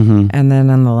 mm-hmm. And then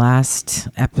on the last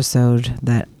episode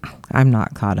that I'm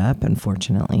not caught up,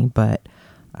 unfortunately, but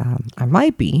I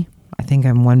might be. I think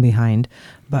I'm one behind.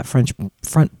 But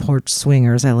Front Porch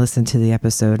Swingers, I listened to the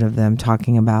episode of them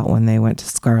talking about when they went to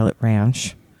Scarlet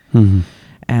Ranch. Mm-hmm.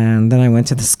 And then I went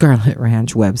to the Scarlet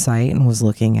Ranch website and was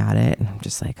looking at it. And I'm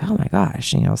just like, oh my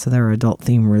gosh, so there are adult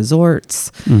themed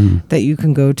resorts that you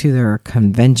can go to. There are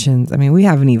conventions. I mean, we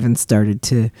haven't even started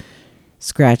to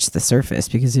scratch the surface,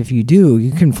 because if you do,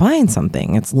 you can find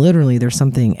something. It's literally, there's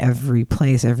something every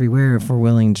place, everywhere, if we're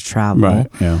willing to travel. Right,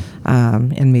 yeah.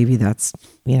 And maybe that's,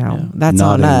 that's Not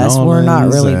on in us. We're not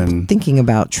Orleans really and thinking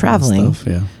about traveling.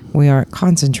 Stuff, yeah. We aren't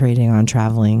concentrating on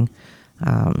traveling.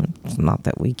 It's not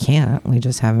that we can't. We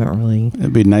just haven't really.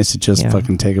 It'd be nice to just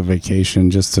fucking take a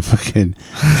vacation just to fucking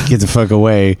get the fuck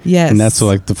away. Yes. And that's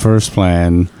like the first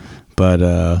plan. But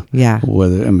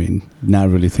not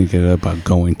really thinking about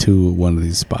going to one of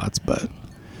these spots, but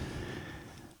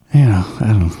I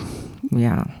don't know.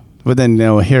 Yeah. But then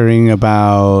hearing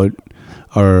about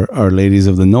our ladies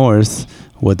of the North,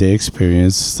 what they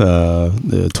experienced,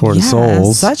 the Tour de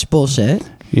Souls, such bullshit.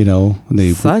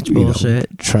 They such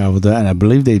bullshit. Traveled, and I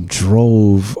believe they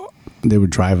were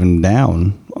driving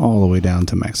down all the way down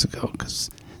to Mexico, because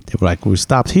they were like, we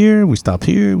stopped here.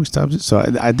 So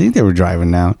I think they were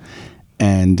driving down,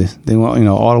 and they went,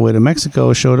 all the way to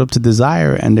Mexico, showed up to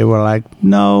Desire, and they were like,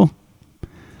 no,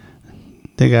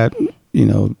 they got,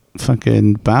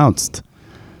 fucking bounced.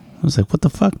 I was like, what the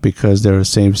fuck? Because they're a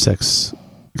same-sex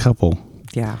couple.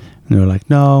 Yeah. And they were like,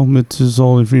 no, it's just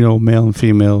only, male and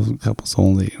female couples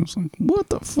only. I was like, what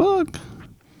the fuck?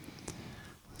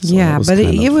 So yeah, but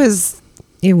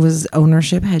it was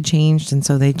ownership had changed, and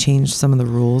so they changed some of the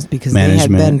rules because they had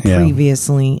been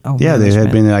previously. Yeah, they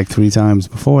had been like 3 times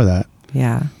before that.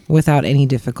 Yeah, without any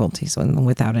difficulties and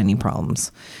without any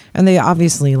problems. And they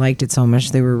obviously liked it so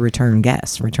much they were return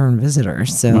guests, return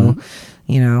visitors. So,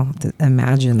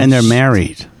 imagine. And they're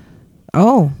married.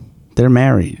 Oh. They're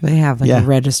married. They have a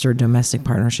registered domestic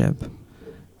partnership.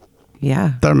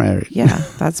 Yeah. They're married. Yeah,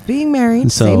 that's being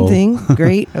married. Same thing.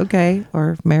 Great. Okay.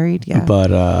 Or married. Yeah.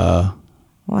 But, well,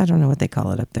 I don't know what they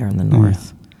call it up there in the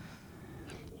north.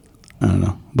 I don't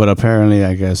know. But apparently,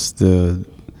 I guess I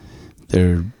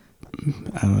don't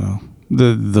know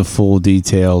the full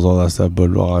details, all that stuff.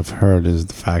 But all I've heard is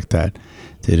the fact that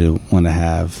they didn't want to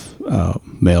have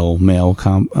male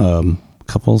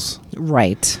couples,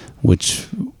 right?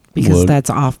 Because that's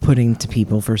off-putting to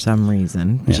people for some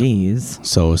reason. Yeah. Jeez.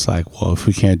 So it's like, well, if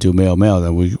we can't do male,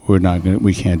 then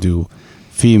we can't do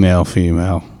female.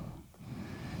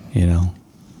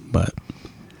 But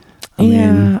I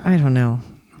don't know.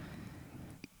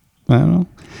 I don't know.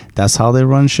 That's how they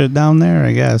run shit down there,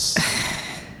 I guess.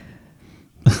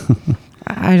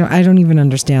 I don't even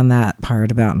understand that part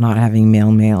about not having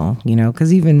male,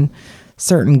 because even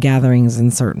certain gatherings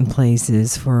in certain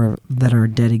places that are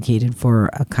dedicated for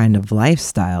a kind of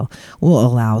lifestyle will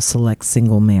allow select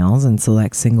single males and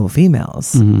select single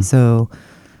females. Mm-hmm. So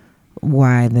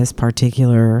why this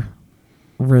particular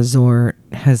resort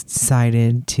has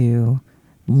decided to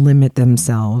limit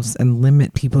themselves and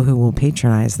limit people who will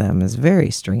patronize them is very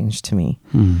strange to me.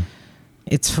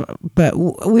 But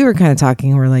we were kind of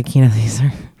talking, we're like,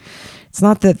 it's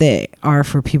not that they are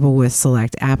for people with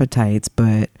select appetites,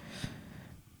 but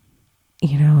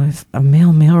if a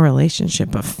male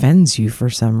relationship offends you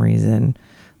for some reason,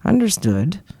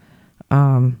 understood.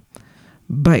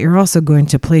 But you're also going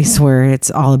to a place where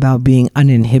it's all about being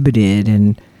uninhibited,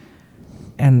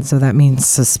 and so that means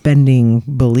suspending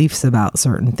beliefs about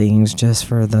certain things just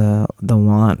for the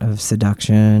want of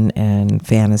seduction and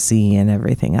fantasy and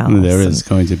everything else. There is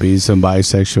going to be some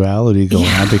bisexuality going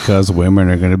on because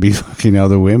women are going to be fucking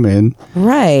other women.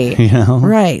 Right.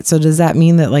 Right. So does that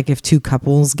mean that if 2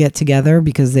 couples get together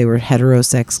because they were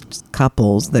heterosex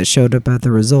couples that showed up at the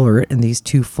resort, and these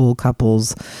 2 full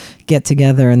couples get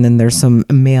together, and then there's some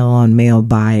male on male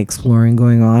bi exploring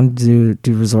going on, do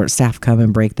resort staff come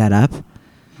and break that up?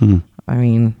 I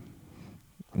mean,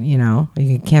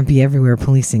 you can't be everywhere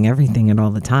policing everything at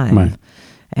all the time. Right.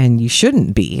 And you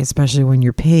shouldn't be, especially when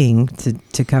you're paying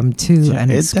to come to an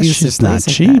exclusive place. That's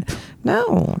just not cheap.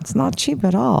 No, it's not cheap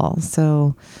at all.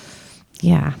 So,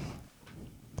 yeah.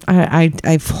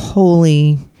 I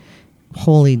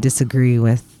wholly disagree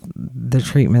with the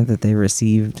treatment that they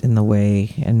received in the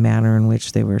way and manner in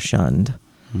which they were shunned.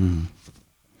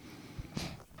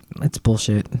 It's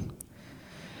bullshit.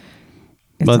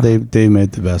 But they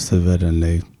made the best of it, and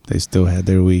they still had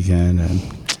their weekend, and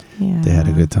they had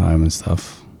a good time and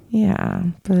stuff. Yeah,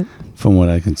 but from what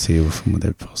I can see from what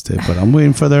they posted, but I'm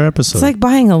waiting for their episode. It's like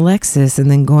buying a Lexus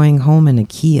and then going home in a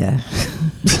Kia,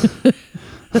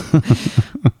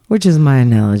 which is my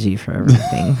analogy for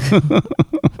everything.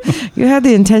 You had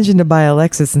the intention to buy a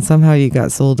Lexus and somehow you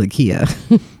got sold a Kia.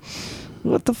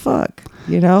 What the fuck,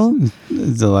 you know?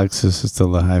 The Lexus is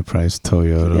still a high-priced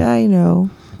Toyota. Yeah, I know.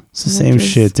 It's the same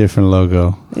shit, different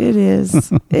logo. It is.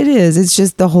 It is. It's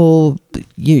just the whole,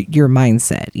 your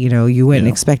mindset. You know, you went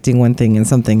expecting one thing and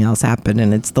something else happened,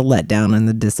 and it's the letdown and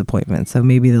the disappointment. So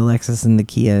maybe the Lexus and the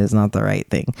Kia is not the right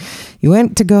thing. You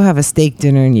went to go have a steak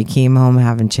dinner and you came home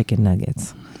having chicken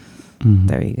nuggets. Mm-hmm.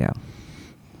 There you go.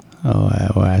 Oh,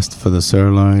 I asked for the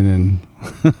sirloin and...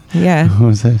 Yeah. What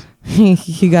was that?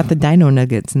 You got the dino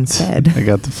nuggets instead. I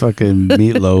got the fucking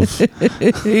meatloaf.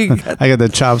 I got the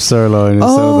chopped sirloin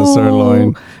instead of the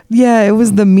sirloin. Yeah, it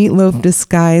was the meatloaf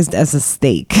disguised as a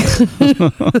steak.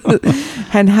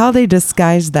 And how they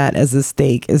disguised that as a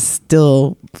steak is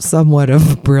still somewhat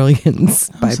of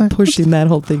brilliance by pushing that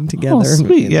whole thing together. Oh,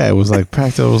 sweet. Yeah, it was like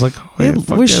practical. It was like... it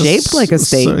was shaped like a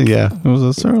steak. Yeah, it was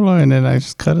a sirloin, and I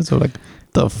just cut it so like...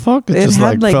 The fuck? It just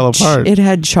like fell apart. It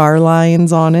had char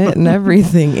lines on it and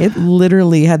everything. It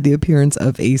literally had the appearance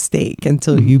of a steak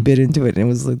until you bit into it, and it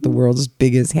was like the world's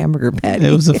biggest hamburger patty.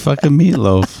 It was a fucking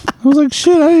meatloaf. I was like,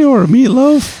 shit, I didn't order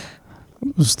meatloaf.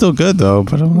 It was still good though,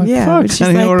 but I'm like, fuck, she's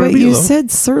I didn't order but meatloaf. You said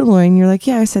sirloin. You're like,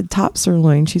 yeah, I said top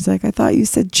sirloin. She's like, I thought you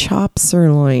said chop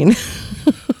sirloin.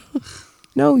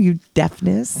 No, you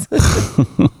deafness.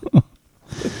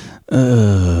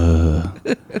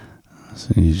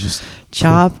 So you just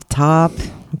chop, top,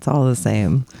 it's all the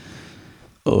same.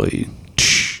 Oh,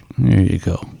 there you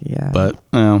go. Yeah. But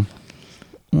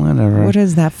whatever. What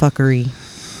is that fuckery?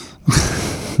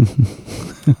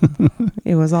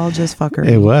 It was all just fuckery.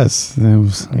 It was.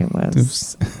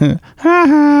 Ha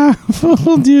ha!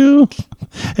 Fooled you.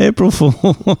 April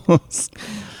Fools.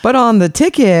 But on the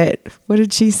ticket, what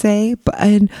did she say? But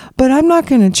I'm not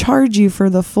going to charge you for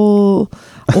the full.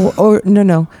 Or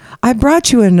no. I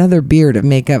brought you another beer to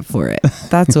make up for it.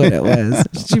 That's what it was.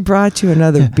 She brought you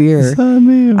another beer. It's on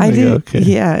me. I did. Okay.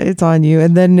 Yeah, it's on you.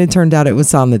 And then it turned out it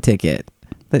was on the ticket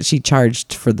that she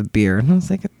charged for the beer. And I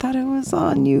was like, I thought it was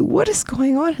on you. What is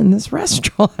going on in this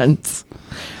restaurant?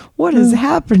 What is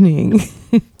happening?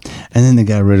 And then they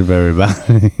got rid of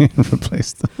everybody and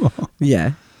replaced them all.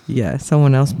 Yeah. Yeah.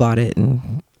 Someone else bought it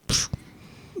and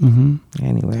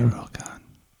anyway. They were all gone.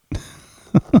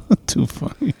 Too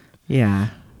funny. Yeah.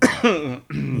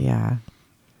 Yeah.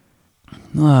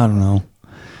 No, I don't know.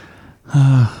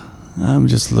 I'm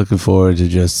just looking forward to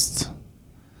just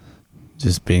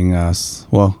being us.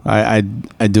 Well, I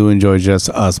do enjoy just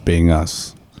us being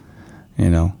us. You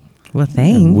know. Well,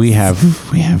 thanks. And we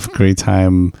have a great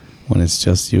time when it's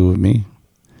just you and me.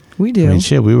 We do. I mean,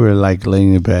 shit, we were like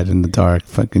laying in bed in the dark,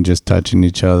 fucking just touching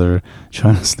each other,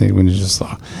 trying to sleep, when you just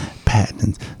saw patting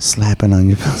and slapping on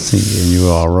your pussy, and you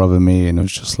were all rubbing me, and it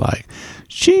was just like,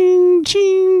 ching,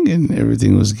 ching, and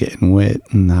everything was getting wet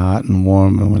and hot and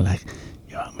warm, and we're like,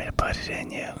 you want me to put it in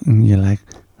you? And you're like,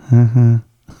 mm-hmm.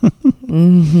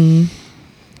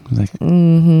 Like,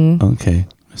 okay,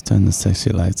 let's turn the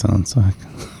sexy lights on so I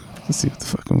can see what the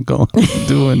fuck I'm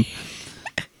doing.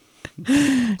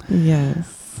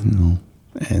 Yes. You know,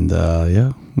 and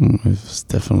it was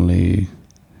definitely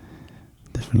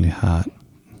hot.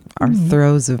 Our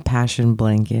throes of passion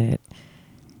blanket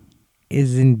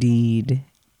is indeed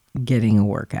getting a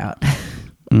workout.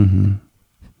 Mm-hmm.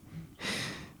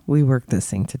 We work this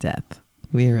thing to death.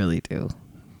 We really do.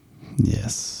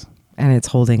 Yes. And it's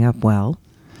holding up well.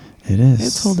 It is.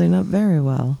 It's holding up very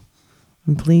well.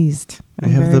 I'm pleased.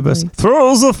 We have the best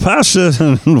throes of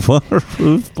passion and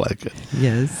waterproof blanket.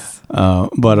 Yes.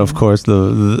 But of course,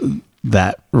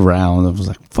 that round, I was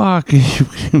like, fuck, you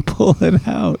can pull it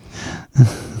out.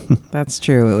 That's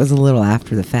true. It was a little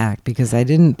after the fact because I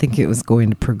didn't think it was going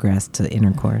to progress to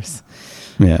intercourse.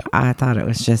 Yeah. I thought it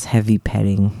was just heavy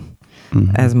petting,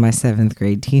 as my 7th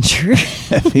grade teacher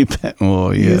heavy petting.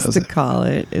 Oh, yeah. used to call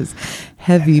it, is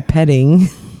heavy petting.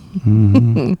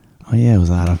 Mm-hmm. Oh, yeah, it was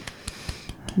a lot of...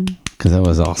 Because I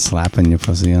was all slapping your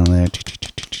pussy on there.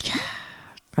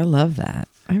 I love that.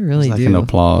 I really do. Like do. an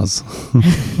applause.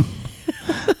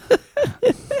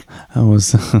 I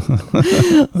was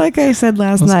like I said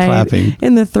last night, clapping.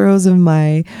 in the throes of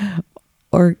my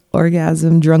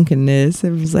orgasm drunkenness.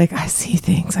 It was like, I see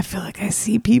things. I feel like I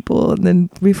see people. And then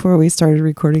before we started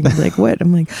recording, he's like, what?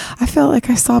 I'm like, I felt like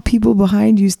I saw people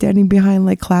behind you standing behind,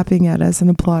 like clapping at us and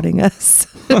applauding us.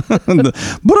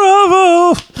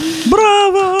 Bravo!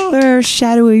 Bravo! There are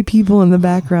shadowy people in the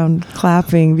background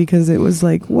clapping because it was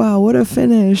like, wow, what a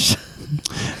finish.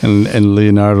 And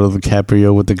Leonardo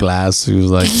DiCaprio with the glass, he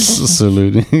was like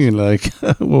saluting, like,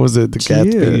 what was it? The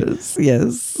Gatsby?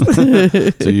 Yes.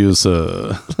 To you,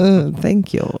 sir.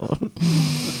 Thank you.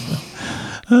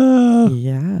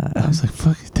 Yeah. I was like,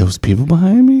 fuck, there was people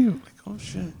behind me? I'm like, oh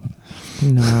shit.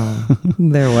 No,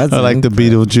 there wasn't. I like the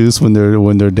Beetlejuice when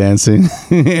they're dancing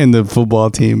and the football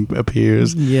team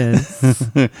appears. Yes.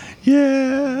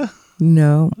 Yeah.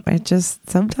 No,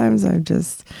 sometimes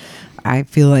I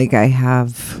feel like I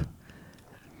have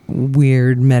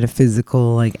weird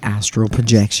metaphysical, like astral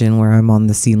projection where I'm on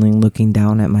the ceiling looking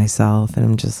down at myself and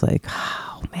I'm just like,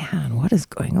 oh man, what is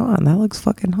going on? That looks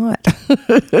fucking hot.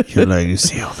 You're like, you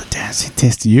see all the dancing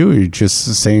tits. You're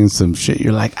just saying some shit.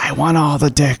 You're like, I want all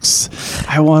the dicks.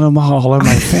 I want them all on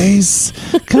my face.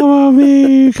 Come on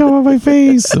me. Come on my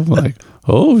face. I'm like,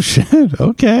 oh shit.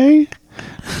 Okay.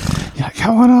 You're like, I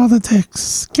want all the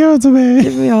dicks. Give it to me.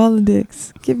 Give me all the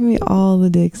dicks. Give me all the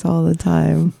dicks all the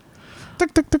time.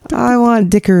 I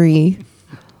want dickery.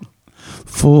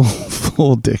 Full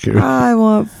dickery. I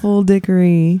want full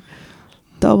dickery.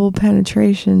 Double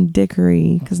penetration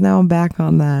dickery. Because now I'm back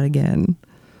on that again.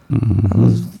 I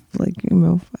was like, I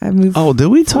moved. Oh, did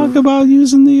we talk about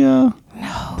using the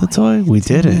toy? We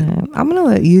did it. I'm going to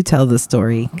let you tell the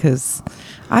story because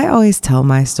I always tell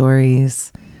my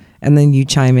stories and then you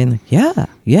chime in. Yeah.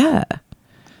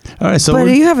 All right. So but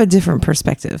you have a different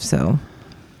perspective. So.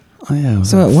 Oh, yeah.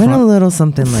 So it went a little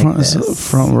something like this.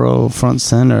 Front row, front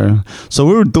center. So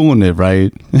we were doing it,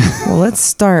 right? Well, let's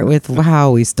start with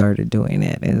how we started doing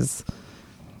it.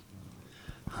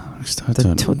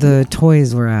 The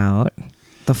toys were out.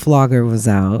 The flogger was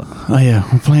out. Oh, yeah.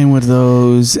 We're playing with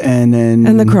those. And then...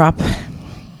 And the crop.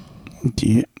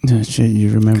 You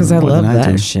remember? Because I love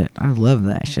that shit. I love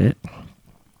that shit.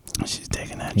 She's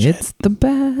taking that shit. It's the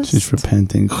best. She's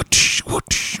repenting. That's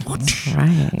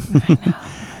right. I know.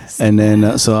 And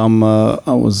then, so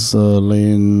I was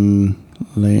laying,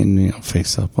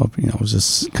 face up, I was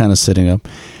just kind of sitting up.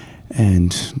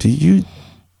 And you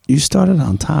started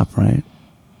on top, right?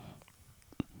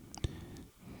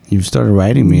 You started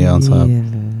riding me on top,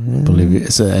 I believe you.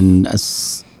 So, and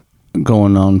that's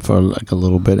going on for like a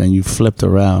little bit, and you flipped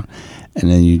around, and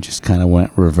then you just kind of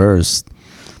went reversed.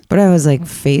 But I was like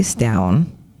face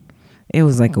down. It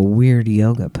was like a weird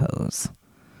yoga pose.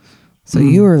 So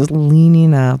you were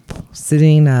leaning up,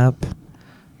 sitting up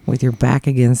with your back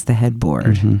against the headboard.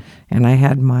 Mm-hmm. And I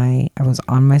was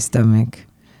on my stomach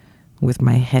with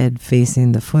my head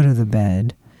facing the foot of the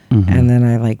bed. Mm-hmm. And then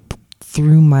I like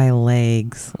threw my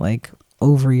legs like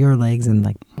over your legs and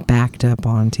like backed up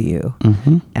onto you.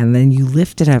 Mm-hmm. And then you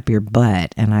lifted up your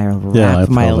butt and I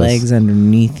wrapped my legs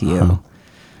underneath you. Uh-huh.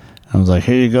 I was like,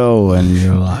 here you go. And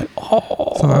you're like,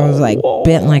 oh. So I was like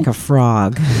bent like a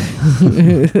frog.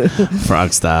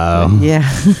 Frog style. Yeah.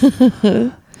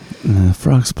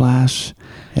 Frog splash.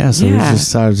 Yeah, so we just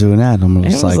started doing that. I'm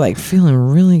just like feeling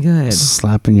really good.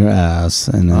 Slapping your ass.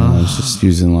 And then I was just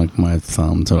using like my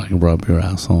thumb to like rub your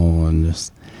asshole and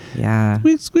just. Yeah.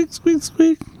 Squeak, squeak, squeak,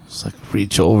 squeak. Just like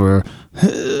reach over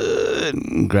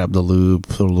and grab the lube,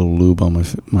 put a little lube on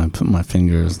my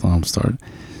fingers. And I'll start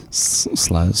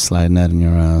sliding that in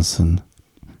your ass and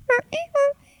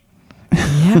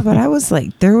yeah, but I was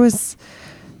like,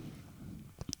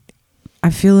 I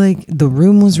feel like the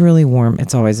room was really warm.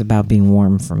 It's always about being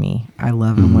warm for me. I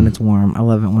love it when it's warm. I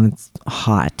love it when it's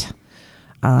hot.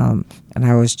 And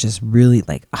I was just really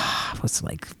like,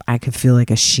 I could feel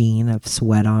like a sheen of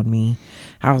sweat on me.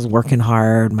 I was working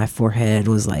hard. My forehead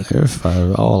was like,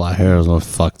 all our hairs were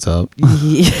fucked up.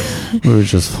 Yeah. We were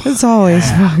just, it's always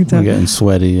fucked up. We're getting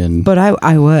sweaty but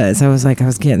I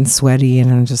was getting sweaty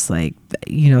and I'm just like,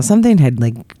 something had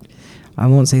like, I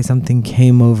won't say something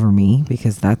came over me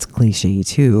because that's cliche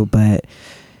too, but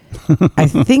I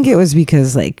think it was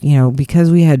because because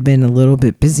we had been a little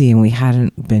bit busy and we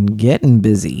hadn't been getting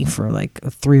busy for like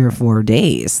 3 or 4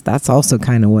 days. That's also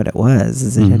kind of what it was,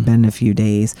 is it had been a few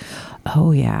days.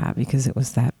 Oh yeah, because it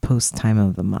was that post time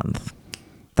of the month.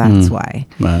 That's why.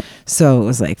 Right. So it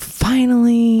was like,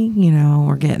 finally,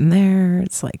 we're getting there.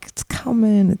 It's like, it's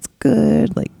coming. It's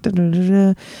good. Like,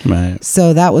 da-da-da-da. Right.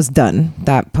 So that was done.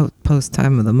 That post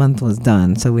time of the month was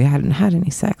done. So we hadn't had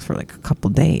any sex for like a couple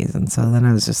days. And so then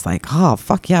I was just like, oh,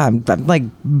 fuck yeah. I'm like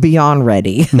beyond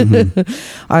ready.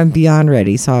 Mm-hmm. I'm beyond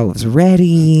ready. So I was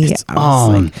ready. It's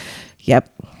on. Like,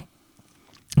 yep.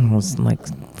 I was like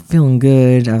feeling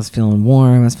good. I was feeling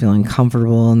warm. I was feeling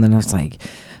comfortable. And then I was like,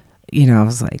 I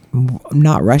was like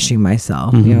not rushing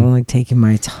myself, like taking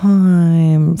my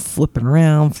time, flipping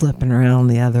around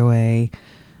the other way,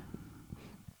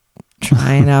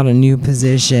 trying out a new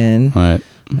position. Right.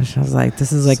 I was like,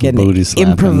 this is like Some an booty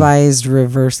slapping. improvised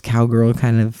reverse cowgirl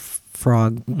kind of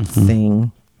frog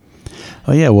thing.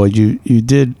 Oh yeah, well you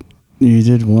did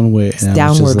one way. It's and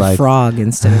downward like, frog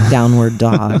instead of downward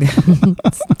dog.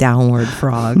 It's downward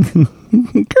frog.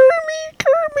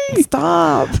 Kermie,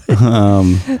 stop.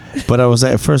 But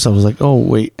at first I was like, oh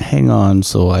wait, hang on.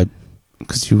 So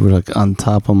because you were like on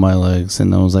top of my legs,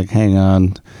 and I was like, hang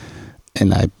on,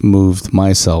 and I moved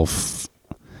myself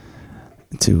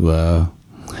to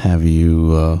have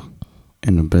you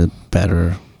in a bit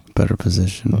better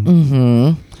position.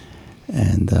 Mm-hmm.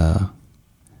 And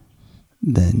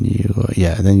then you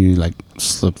like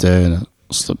slipped in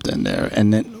there,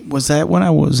 and then was that when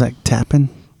I was like tapping?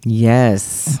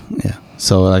 Yes. Yeah.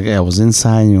 So like I was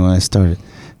inside you when I started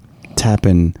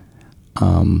tapping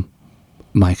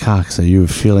my cock, so you were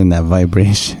feeling that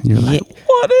vibration. You're like,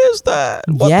 what is that?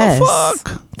 What the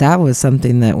fuck? That was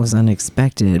something that was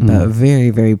unexpected, but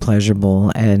very, very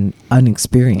pleasurable and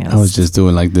unexperienced. I was just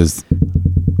doing like this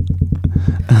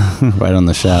right on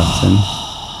the shaft.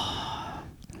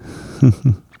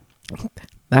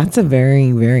 That's a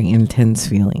very, very intense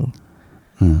feeling.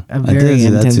 I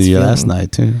did that to you last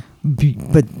night too.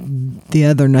 But the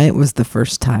other night was the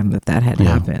first time that had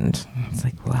happened. It's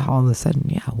like, well, all of a sudden,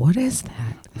 what is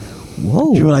that?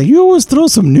 Whoa. You were like, you always throw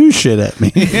some new shit at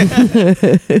me.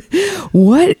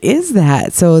 What is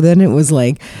that? So then it was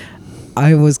like,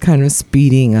 I was kind of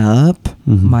speeding up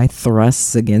my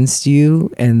thrusts against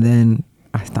you. And then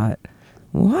I thought,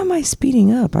 why am I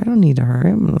speeding up? I don't need to hurry.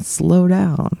 I'm going to slow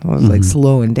down. I was like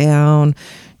slowing down,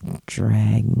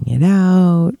 dragging it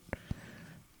out,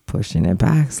 pushing it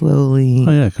back slowly.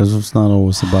 Oh yeah, because it's not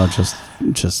always about just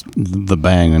the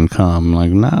bang and come.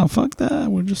 Like, nah, fuck that.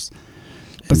 We're just.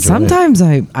 But sometimes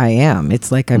I am. It's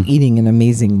like I'm eating an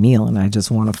amazing meal and I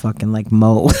just want to fucking like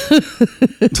mow.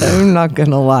 I'm not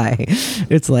gonna lie.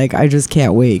 It's like I just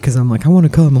can't wait because I'm like I want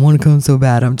to come so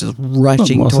bad. I'm just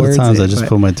rushing most towards it. Most of the times I just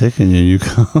put my dick in you. You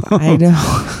come. I know.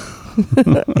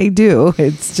 I do.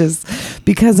 It's just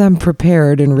because I'm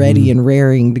prepared and ready and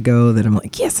raring to go that I'm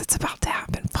like, yes, it's about to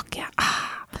happen. Fuck yeah.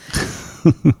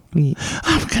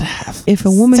 I'm gonna have. If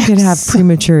a woman could have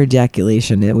premature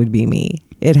ejaculation, it would be me.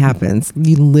 It happens.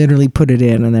 You literally put it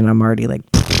in, and then I'm already like,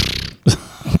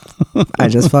 I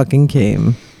just fucking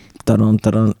came. Dun-dun,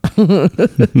 dun-dun.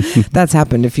 That's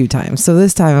happened a few times. So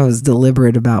this time I was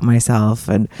deliberate about myself,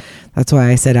 and that's why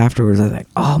I said afterwards, I was like,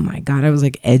 oh my God, I was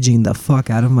like edging the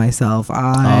fuck out of myself.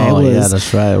 Yeah,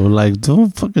 that's right. We're like, don't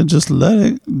fucking just let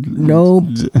it. Nope.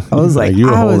 I was like, you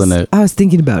were holding it. I was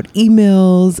thinking about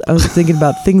emails. I was thinking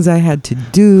about things I had to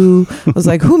do. I was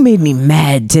like, who made me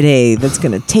mad today? That's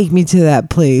going to take me to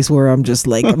that place where I'm just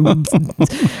like,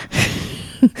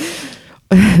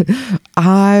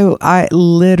 I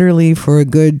literally for a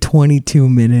good 22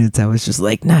 minutes I was just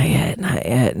like not yet,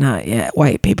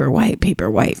 white paper.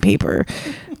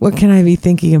 What can I be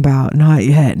thinking about? Not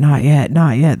yet.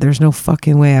 There's no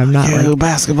fucking way. I'm not like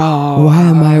basketball. Why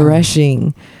am I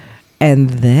rushing? And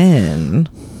then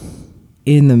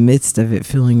in the midst of it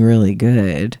feeling really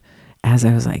good, as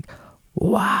I was like,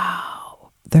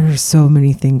 wow, there are so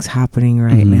many things happening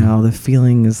right now. The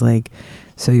feeling is like,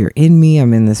 so you're in me,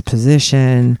 I'm in this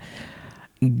position,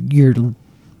 you're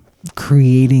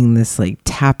creating this like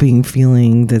tapping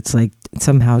feeling that's like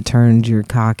somehow turned your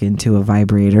cock into a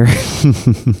vibrator.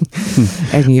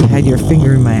 And you had your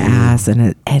finger in my ass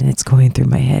and it's going through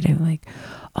my head. And I'm like,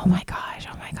 oh my gosh,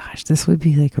 this would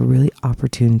be like a really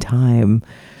opportune time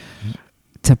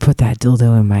to put that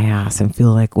dildo in my ass and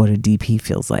feel like what a DP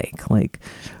feels like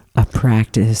a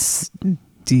practice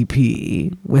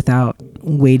DP without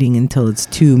waiting until it's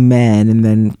two men and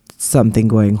then something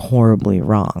going horribly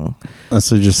wrong.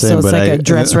 That's what you're saying. So it's like a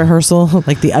dress rehearsal.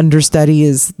 Like the understudy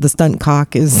is the stunt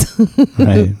cock is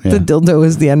right, yeah. The dildo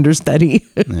is the understudy.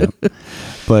 Yeah.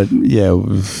 But yeah,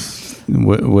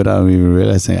 without even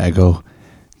realizing, I go,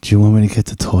 do you want me to get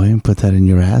the toy and put that in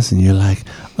your ass? And you're like,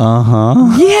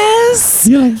 Yes.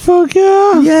 You're like, fuck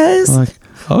yeah. Yes. I'm like,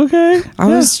 okay. I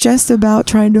was just about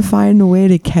trying to find a way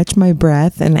to catch my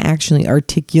breath and actually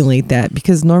articulate that,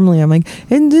 because normally I'm like,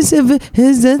 and this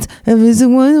is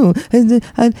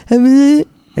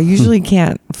I usually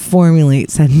can't formulate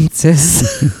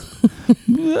sentences.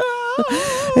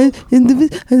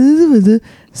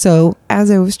 So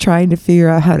as I was trying to figure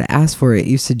out how to ask for it,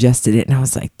 you suggested it, and I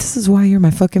was like, this is why you're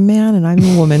my fucking man and I'm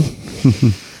your woman.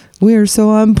 We are so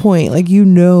on point. Like,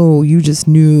 you just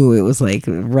knew it was like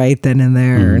right then and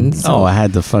there. And so, I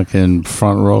had the fucking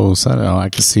front row, so I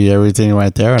could see everything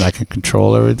right there, and I could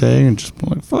control everything, and just be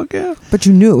like, fuck yeah. But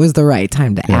you knew it was the right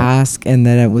time to ask, and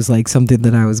that it was like something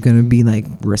that I was going to be like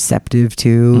receptive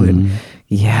to, and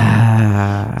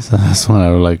yeah. So that's when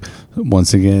I would like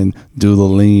once again do the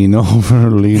lean over,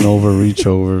 reach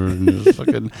over, and just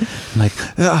fucking like.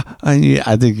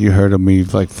 I think you heard of me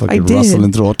like fucking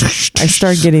rustling through. I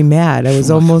started getting mad. I was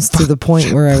almost to the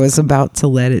point where I was about to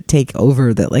let it take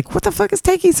over. That like, what the fuck is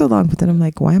taking so long? But then I'm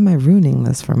like, why am I ruining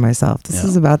this for myself? This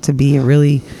is about to be a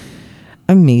really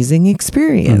amazing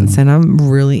experience, and I'm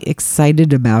really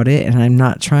excited about it, and I'm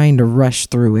not trying to rush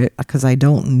through it because I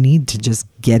don't need to just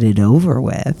get it over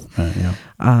with.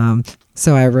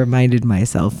 So I reminded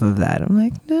myself of that. I'm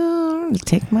like, no, I'm gonna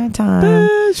take my time.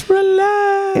 Bitch,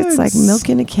 relax. It's like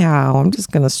milking a cow. I'm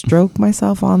just gonna stroke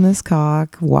myself on this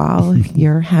cock while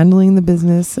you're handling the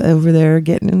business over there,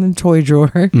 getting in the toy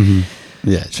drawer.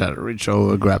 Yeah, try to reach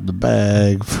over, grab the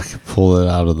bag, fucking pull it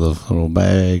out of the little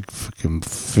bag, fucking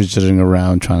fidgeting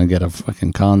around trying to get a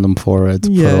fucking condom for it to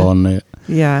put on it.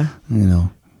 Yeah. You know,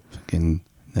 fucking,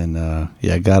 then,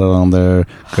 I got it on there,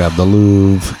 grab the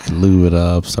lube, fucking lube it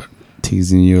up, start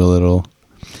teasing you a little.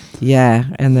 Yeah,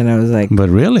 and then I was like...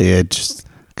 But really, it just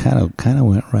kind of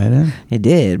went right in. It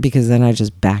did, because then I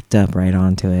just backed up right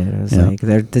onto it. It was like,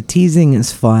 the teasing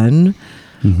is fun.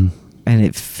 And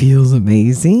it feels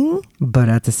amazing, but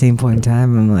at the same point in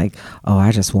time, I'm like, oh,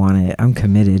 I just want it. I'm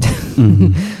committed.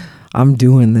 I'm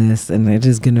doing this, and it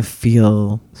is going to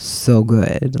feel so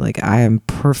good. Like, I am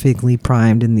perfectly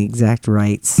primed in the exact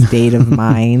right state of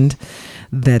mind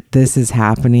that this is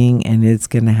happening, and it's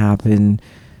going to happen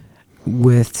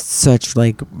with such,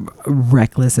 like,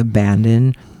 reckless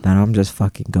abandon that I'm just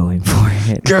fucking going for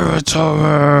it. Give it to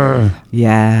her.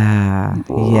 Yeah.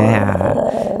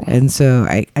 And so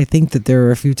I think that there were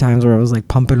a few times where I was like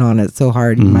pumping on it so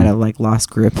hard you might have like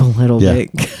lost grip a little bit,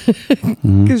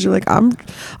 because you're like, I'm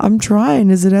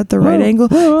trying. Is it at the right angle?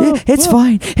 It's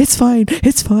fine.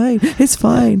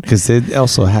 Because it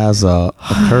also has a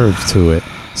curve to it.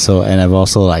 So, and I've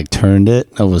also like turned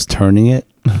it. I was turning it.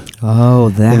 Oh,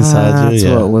 that's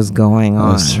what was going on.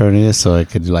 I was turning it so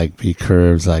it could like be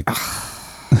curves like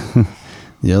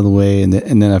the other way, and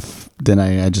then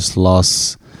I just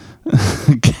lost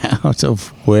count of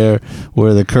where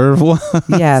the curve was.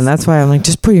 Yeah, and that's why I'm like,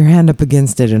 just put your hand up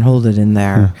against it and hold it in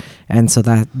there. And so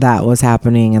that was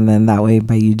happening, and then that way,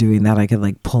 by you doing that, I could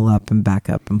like pull up and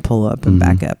back up and pull up and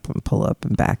back up and pull up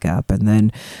and back up, and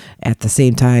then at the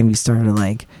same time you started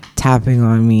like tapping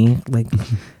on me like.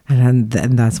 And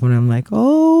that's when I'm like,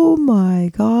 oh my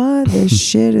God, this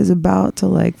shit is about to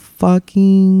like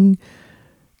fucking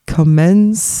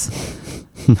commence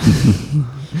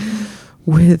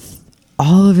with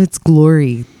all of its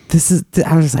glory. I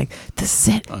was like, this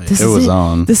is it. This is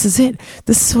it. This is it.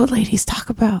 This is what ladies talk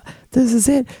about. This is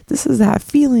it. This is that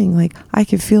feeling. Like, I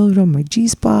can feel it on my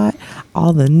G-spot.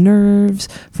 All the nerves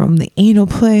from the anal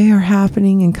play are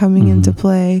happening and coming into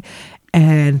play.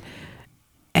 And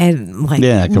like,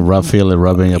 I could feel it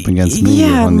rubbing up against me.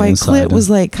 Yeah, my clit was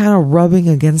like kind of rubbing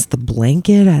against the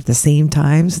blanket at the same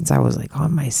time, since I was like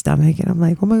on my stomach, and I'm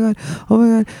like, oh my god,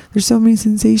 there's so many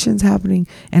sensations happening.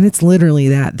 And it's literally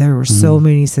that there were so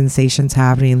many sensations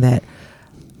happening that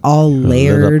all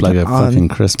layered like a fucking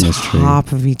Christmas tree on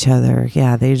top of each other.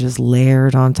 Yeah, they just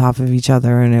layered on top of each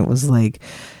other, and it was like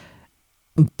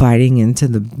biting into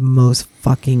the most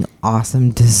fucking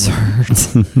awesome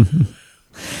dessert.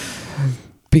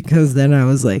 Because then I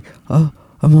was like, oh,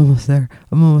 I'm almost there.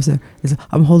 I'm holding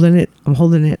it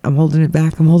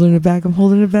back. I'm holding it back for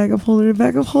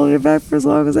as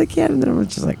long as I can. And then I'm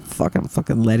just like, I'm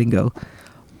fucking letting go.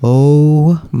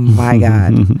 Oh my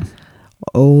God.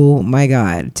 Oh my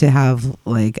God. To have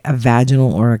like a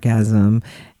vaginal orgasm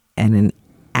and an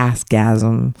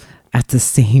assgasm at the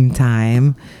same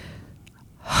time.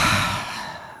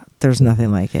 There's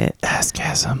nothing like it.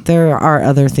 Assgasm. There are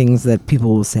other things that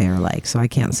people will say are like, so I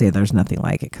can't say there's nothing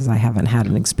like it because I haven't had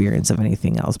an experience of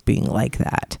anything else being like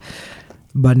that.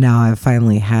 But now I've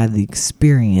finally had the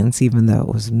experience, even though it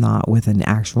was not with an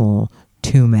actual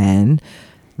two men,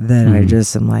 that I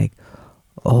just am like,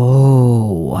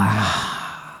 oh,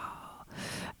 wow.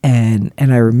 And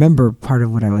I remember part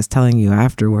of what I was telling you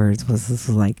afterwards was this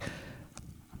was like,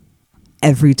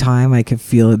 every time I could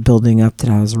feel it building up that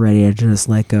I was ready to just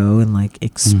let go and like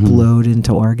explode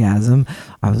into orgasm,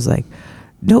 I was like,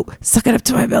 nope, suck it up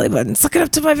to my belly button.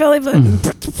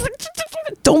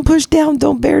 Don't push down,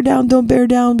 don't bear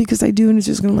down, because I do, and it's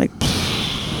just gonna like,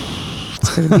 it's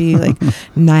It's going to be like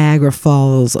Niagara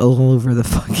Falls all over the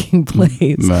fucking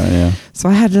place. Yeah. So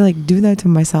I had to like do that to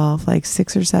myself like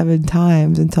 6 or 7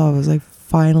 times until I was like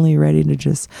finally ready to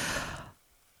just,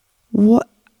 what?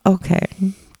 Okay.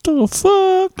 The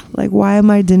fuck? Like, why am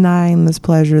I denying this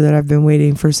pleasure that I've been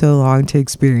waiting for so long to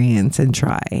experience and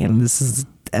try? And this is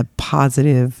a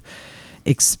positive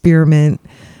experiment.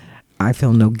 I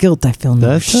feel no guilt. I feel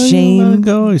no shame. Let it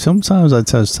go. Sometimes I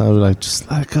tell you, like,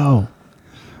 just let it go.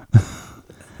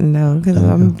 No, because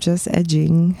I'm just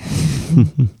edging.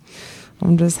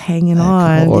 I'm just hanging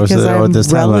on because I'm this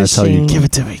time when I tell you, relishing. give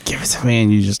it to me,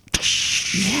 and you just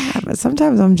Yeah, but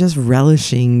sometimes I'm just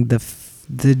relishing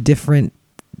the different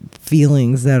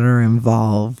feelings that are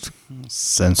involved.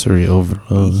 sensory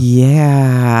overload.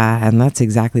 Yeah, and that's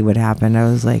exactly what happened. I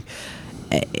was like,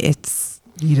 it's,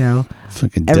 you know,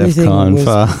 Fucking everything DEFCON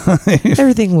was- 5.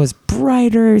 everything was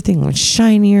brighter, everything was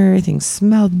shinier, everything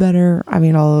smelled better. I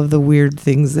mean, all of the weird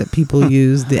things that people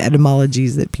use, the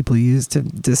etymologies that people use to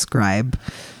describe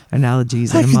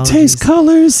analogies. I can etymologies. taste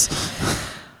colors.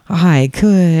 I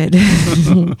could.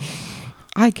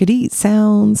 I could eat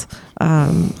sounds.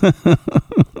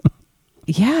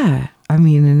 Yeah. I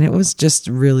mean, and it was just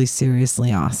really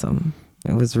seriously awesome.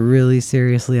 It was really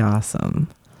seriously awesome.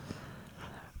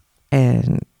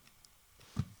 And,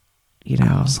 you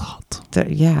know,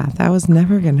 that was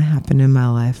never going to happen in my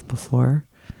life before.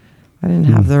 I didn't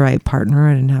have the right partner.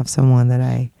 I didn't have someone that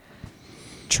I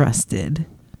trusted.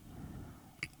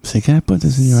 Say, can I put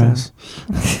this in your ass?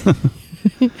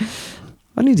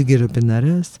 I need to get up in that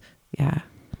ass. Yeah.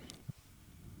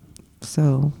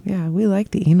 So, yeah, we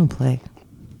like the anal play.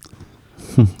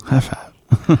 High five.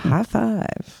 High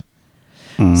five.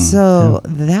 So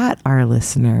that, our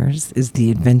listeners, is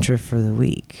the adventure for the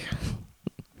week.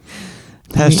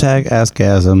 Hashtag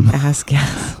Askgasm.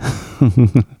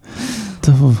 Askgasm.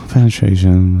 Double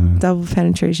penetration. Double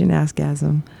penetration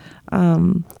askgasm.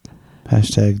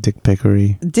 Hashtag dick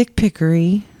pickery. Dick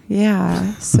pickery.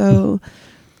 Yeah. So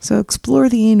explore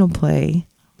the anal play.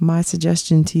 My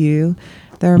suggestion to you.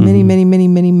 There are many, many, many,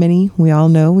 many, many. We all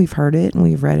know, we've heard it and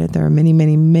we've read it. There are many,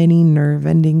 many, many nerve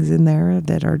endings in there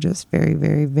that are just very,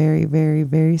 very, very, very,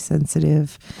 very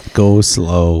sensitive. Go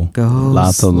slow.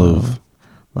 Lots of lube.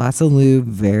 Lots of lube,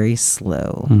 very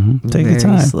slow. Take very your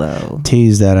time. Slow.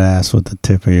 Tease that ass with the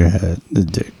tip of your head, the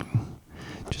dick.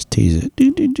 Just tease it.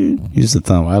 Use the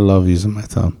thumb. I love using my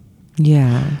thumb.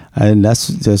 Yeah. And that's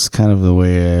just kind of the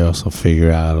way I also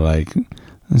figure out, like,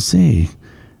 let's see,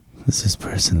 does this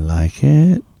person like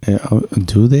it?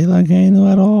 Do they like anal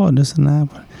at all? This and that.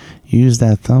 But use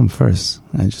that thumb first.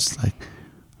 I just like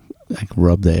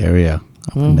rub the area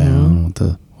up and down with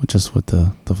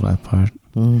the flat part.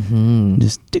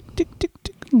 Just tick, tick, tick,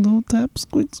 tick, little tap,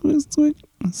 squeak, squeak, squeak,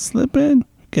 slip in,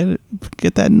 get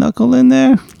that knuckle in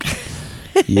there.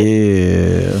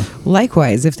 Yeah.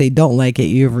 Likewise, if they don't like it,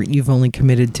 you've only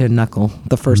committed to knuckle,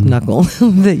 the first knuckle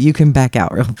that you can back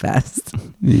out real fast.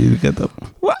 You get the.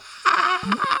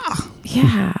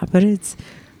 Yeah, but it's,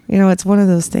 it's one of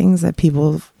those things that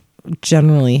people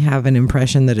generally have an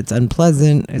impression that it's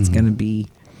unpleasant. It's going to be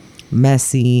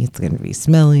messy. It's going to be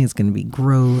smelly. It's going to be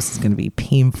gross. It's going to be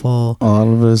painful.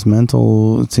 All of it is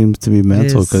mental. It seems to be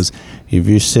mental because if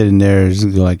you're sitting there,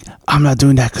 you're like, I'm not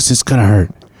doing that because it's going to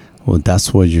hurt. Well,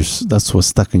 that's what's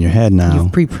stuck in your head now.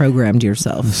 You've pre-programmed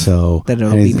yourself so that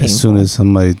it'll be painful. As soon as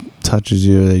somebody touches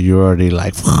you, you're already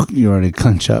like, you already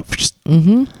clench up.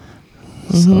 So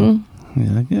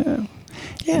you're like,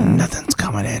 yeah, nothing's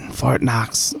coming in. Fort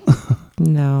Knox.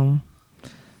 No,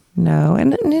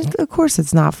 and of course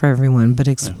it's not for everyone, but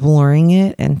exploring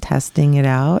it and testing it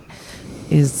out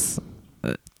is,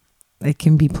 it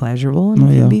can be pleasurable and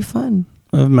it can be fun.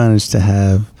 I've managed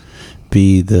to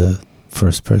be the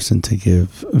first person to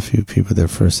give a few people their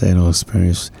first anal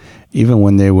experience, even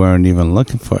when they weren't even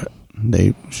looking for it.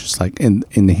 They just like in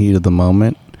the heat of the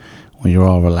moment, when you're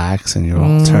all relaxed and you're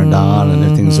all turned on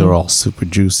and things are all super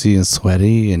juicy and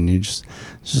sweaty, and you just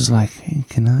like, hey,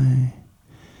 can I?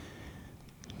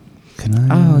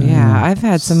 Oh yeah, I've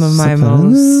had some of my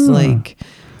most like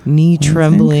knee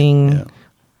trembling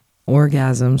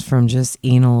orgasms from just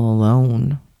anal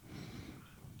alone.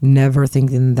 Never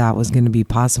thinking that was going to be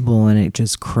possible, and it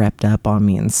just crept up on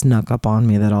me and snuck up on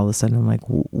me that all of a sudden I'm like,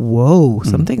 whoa,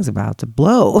 something's about to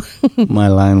blow. My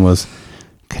line was,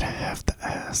 can I have the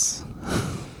ass?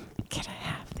 Can I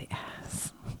have the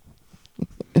ass?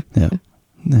 Yeah.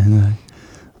 And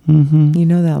You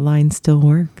know that line still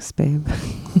works, babe.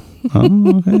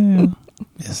 Oh, okay. Yeah.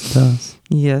 Yes, it does.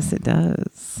 Yes, it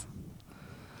does.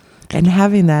 And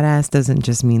having that ass doesn't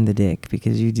just mean the dick,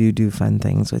 because you do fun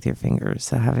things with your fingers.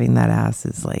 So having that ass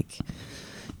is like,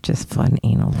 Just fun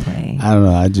anal play. I don't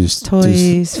know. I just Toys,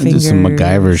 do some fingers.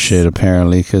 MacGyver shit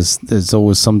apparently, because there's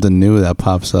always something new that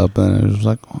pops up, and it was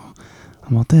like, oh, how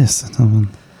about this? I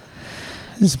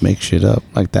just make shit up,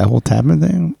 like that whole tapping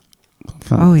thing.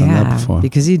 I've Oh done that yeah, before.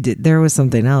 because you did. There was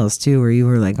something else too, where you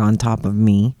were like on top of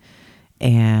me,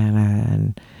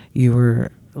 and you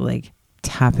were like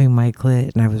tapping my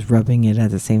clit, and I was rubbing it at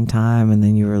the same time, and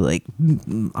then you were like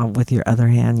with your other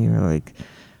hand, you were like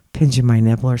pinching my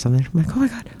nipple or something. I'm like, oh my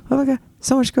god,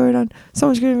 so much going on,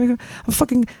 I'm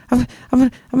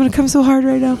gonna come so hard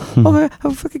right now. Oh my god,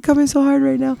 I'm fucking coming so hard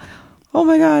right now. Oh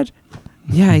my god.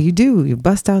 Yeah, you do. You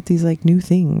bust out these like new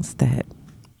things that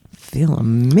feel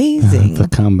amazing. The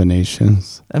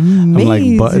combinations. Amazing. I'm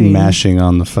like button mashing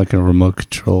on the fucking remote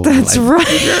control. That's like,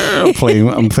 right.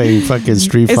 I'm playing fucking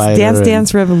Street It's Fighter.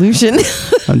 Dance Revolution.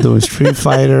 I'm doing Street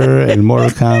Fighter and Mortal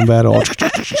Kombat.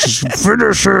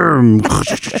 Finish him.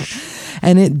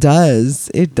 And it does.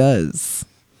 It's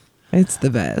the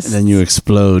best. And then you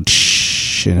explode.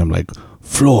 And I'm like,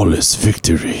 flawless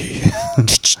victory.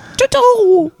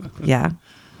 Yeah.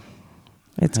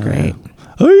 It's great.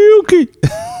 Are you okay?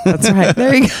 That's right.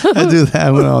 There you go. I do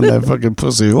that when I'm on that fucking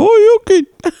pussy. Oh, you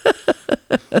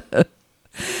okay?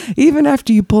 Even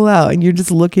after you pull out and you're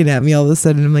just looking at me, all of a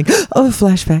sudden I'm like, oh,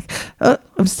 flashback. Oh,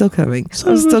 I'm still coming.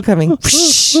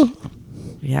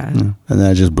 Yeah. And then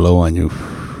I just blow on you.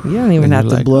 You don't even And have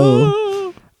you're to like, blow.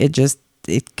 "Oh."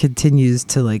 It continues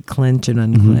to like clench and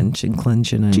unclench and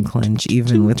clench and unclench,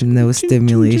 even with no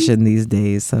stimulation these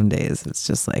days. Some days it's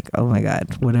just like, oh my god,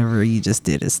 whatever you just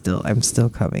did is still, I'm still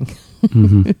coming.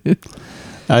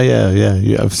 Oh yeah.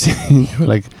 I've seen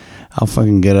like, I'll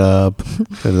fucking get up,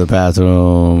 go to the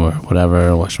bathroom or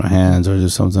whatever, wash my hands or do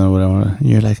something or whatever. And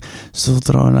you're like still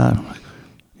throwing out. I'm like,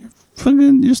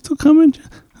 you're still coming.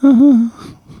 Tweak,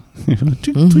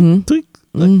 tweak,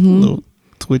 like little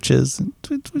twitches and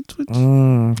tweet.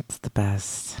 It's the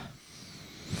best.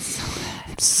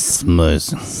 Smooth.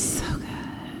 So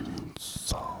good.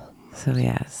 So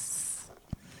yes,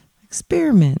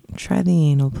 experiment. Try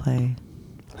the anal play.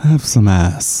 Have some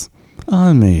ass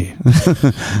on me.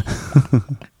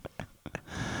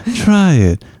 Try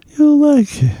it. You'll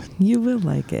like it. You will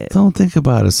like it. Don't think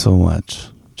about it so much.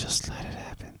 Just let it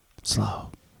happen. Slow.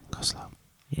 Go slow.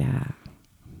 Yeah.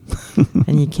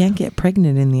 And you can't get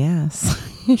pregnant in the ass.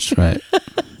 That's right.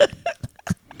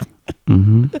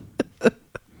 And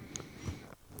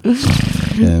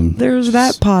There's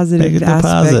that positive make a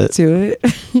aspect deposit. to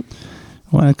it.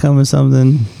 want to come with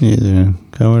something, either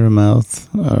come in her mouth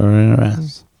or in her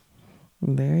ass.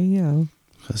 There you go.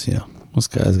 Because,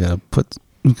 most guys got to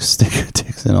stick your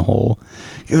dicks in a hole.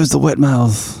 Give us the wet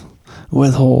mouth,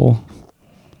 wet hole.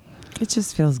 It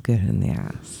just feels good in the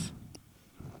ass.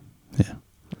 Yeah.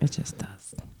 It just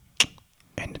does.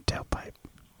 And the tailpipe.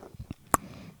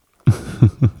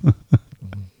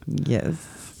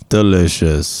 Yes.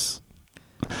 Delicious.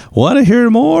 Want to hear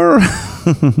more?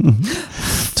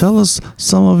 Tell us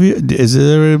some of you. Is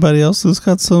there anybody else who's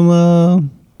got some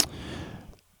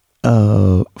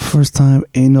first time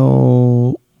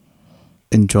anal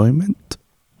enjoyment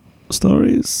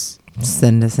stories?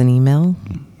 Send us an email.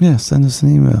 Yeah, send us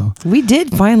an email. We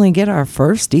did finally get our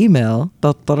first email.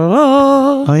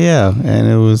 Da-da-da-da. Oh yeah, and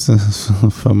it was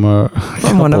from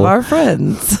One of our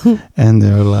friends. and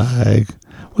they're like,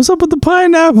 "What's up with the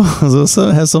pineapples?" So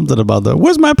it has something about that.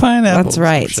 Where's my pineapple? That's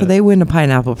right. So they win a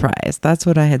pineapple prize. That's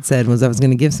what I had said, was I was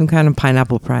going to give some kind of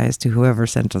pineapple prize to whoever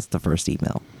sent us the first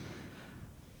email.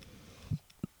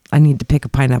 I need to pick a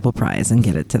pineapple prize and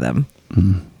get it to them.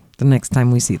 Mm. The next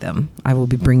time we see them, I will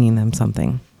be bringing them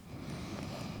something.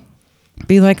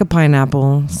 Be like a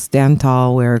pineapple, stand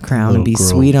tall, wear a crown, and be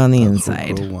sweet on the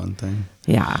inside. One thing.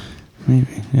 Yeah. Maybe.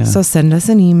 Yeah. So send us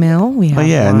an email. We have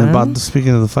and one. about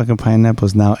speaking of the fucking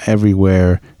pineapples, now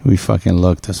everywhere we fucking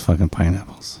look, there's fucking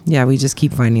pineapples. Yeah, we just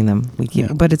keep finding them.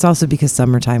 But it's also because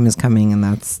summertime is coming, and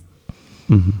that's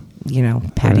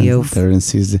patio, they're in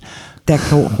season.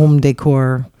 home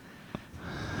decor.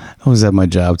 I was at my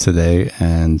job today,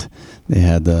 and they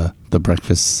had the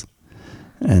breakfast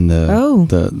and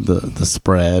the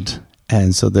spread,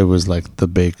 and so there was like the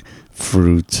big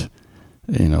fruit,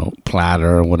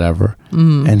 platter or whatever.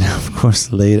 Mm. And of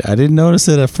course, later I didn't notice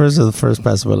it at first, the first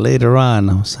pass, but later on,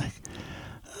 I was like,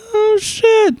 "Oh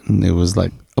shit!" And it was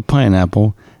like a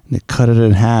pineapple. And they cut it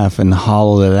in half and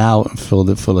hollowed it out and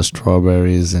filled it full of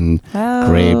strawberries and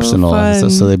grapes and all that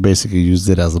stuff. So they basically used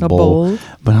it as a bowl.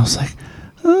 But I was like,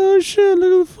 "Oh shit,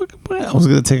 look at the fucking pineapple." I was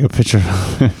going to take a picture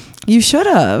of it. You should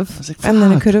have. Like, and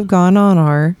then it could have gone on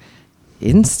our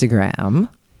Instagram.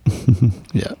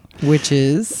 Yeah. Which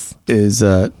is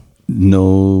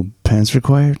No Pants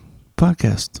Required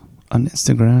podcast on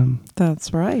Instagram.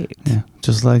 That's right. Yeah,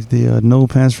 just like the No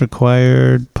Pants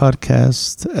Required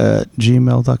podcast at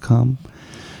gmail.com,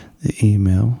 the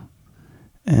email.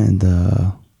 And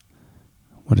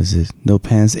what is it? No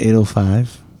Pants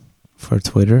 805 for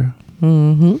Twitter.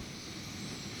 Mm-hmm.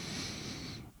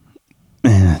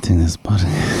 And I think that's about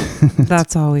it.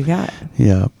 That's all we got.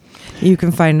 Yeah. You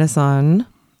can find us on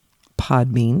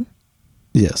Podbean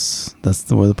Yes, that's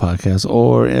the way the podcast,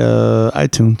 or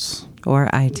iTunes. or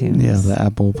iTunes. Yeah, the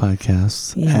Apple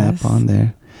Podcasts Yes. app on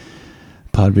there.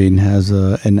 Podbean has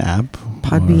an app.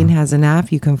 Podbean or- has an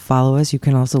app. You can follow us. You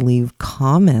can also leave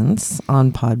comments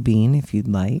on Podbean if you'd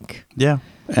like. Yeah,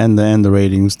 and the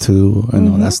ratings too, and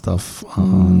all Mhm. that stuff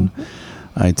on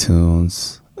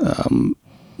iTunes.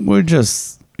 We're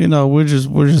just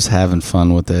we're just having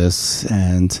fun with this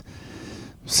and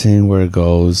seeing where it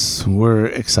goes. We're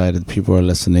excited people are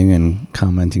listening and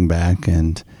commenting back,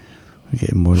 and we're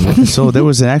getting more. So there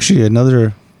was a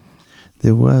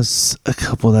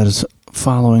couple that is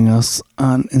following us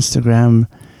on Instagram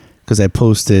because I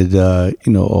posted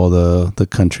all the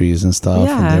countries and stuff,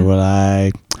 Yeah. and they were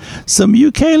like, some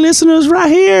UK listeners right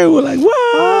here. We're like, what?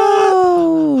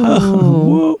 Oh,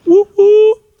 Woo, woo,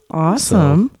 woo.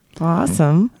 awesome.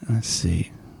 Awesome. Let's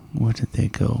see. Where did they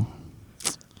go?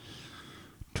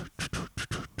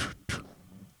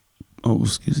 Oh,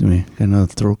 excuse me. Got another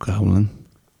throat goblin.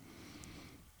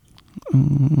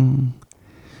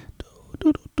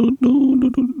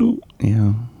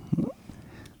 Yeah.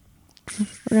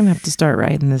 We're going to have to start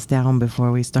writing this down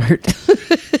before we start.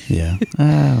 Yeah.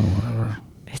 Whatever.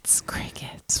 It's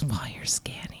crickets while you're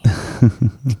scanning.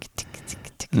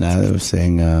 Now they were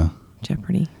saying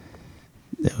Jeopardy.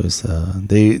 it was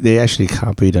they actually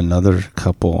copied another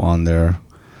couple on there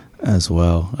as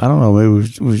well. I don't know.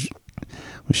 Maybe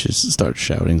we should start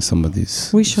shouting some of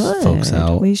these We should. folks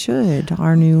out. We should.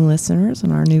 Our new listeners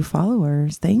and our new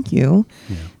followers. Thank you.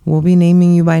 Yeah. We'll be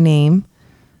naming you by name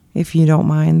if you don't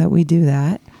mind that we do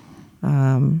that.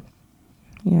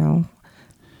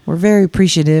 We're very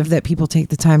appreciative that people take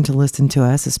the time to listen to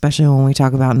us, especially when we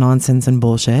talk about nonsense and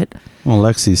bullshit. Well,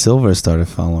 Lexi Silver started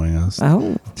following us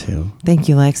Oh, too, thank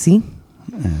you, Lexi.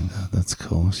 and that's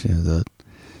cool. She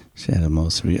had a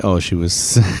most. She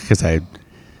was because I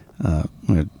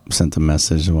sent a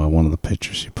message about one of the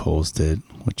pictures she posted,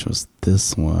 which was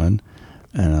this one,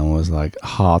 and I was like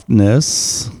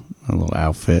hotness, a little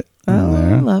outfit in Oh,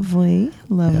 there. lovely,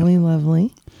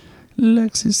 lovely.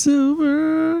 Lexi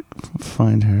Silver,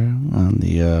 find her on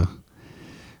the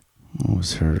what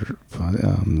was her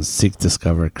Seek,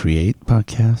 Discover, Create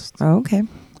podcast. Oh, okay.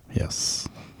 Yes,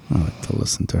 I like to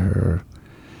listen to her.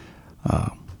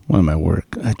 One of my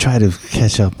work, I try to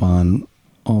catch up on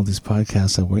all these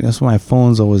podcasts at work. That's why my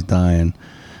phone's always dying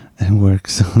at work.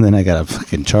 So then I gotta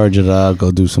fucking charge it up,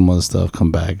 go do some other stuff,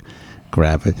 come back,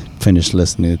 grab it, finish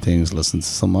listening to things, listen to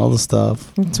some other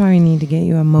stuff. That's why we need to get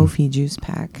you a Mophie juice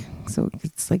pack. So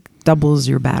it's like doubles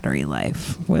your battery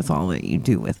life with all that you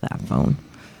do with that phone.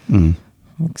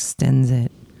 Extends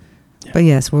it. Yeah. But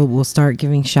yes, we'll start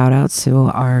giving shout outs to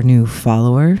our new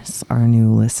followers, our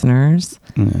new listeners.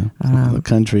 Yeah, the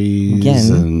countries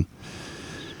again, and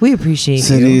We appreciate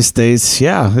cities, you. states.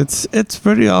 Yeah, it's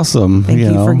pretty awesome. Thank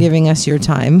you know. for giving us your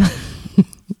time.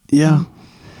 Yeah,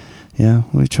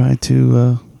 we try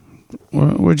to.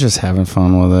 We're just having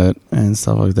fun with it and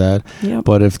stuff like that. Yep.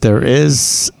 But if there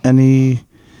is anyone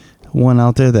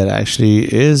out there that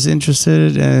actually is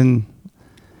interested in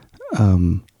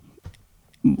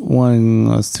wanting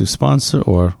us to sponsor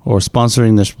or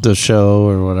sponsoring the show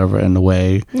or whatever in a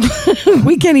way,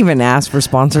 We can't even ask for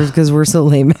sponsors because we're so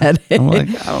lame at it. I'm like,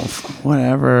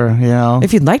 whatever,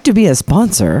 If you'd like to be a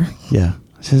sponsor, Yeah,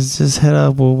 just head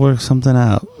up. We'll work something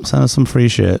out. Send us some free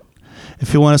shit.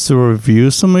 If you want us to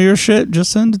review some of your shit,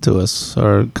 just send it to us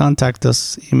or contact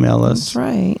us, email us. that's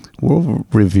right. We'll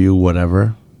review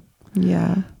whatever,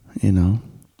 Yeah.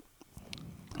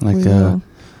 Like We will.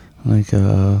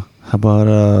 how about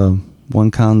one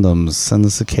condoms? Send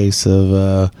us a case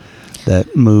of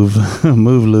that move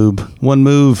lube. One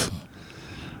move.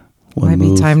 Might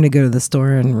be time to go to the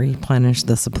store and replenish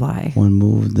the supply. One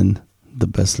move, then the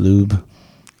best lube.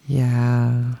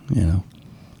 Yeah. Yeah.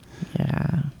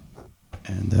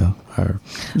 And our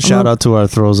shout out to our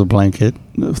throws of blanket,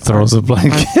 throws of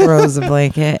blanket, Throws a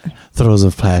blanket. throws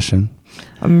of passion.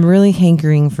 I'm really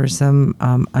hankering for some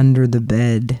under the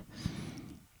bed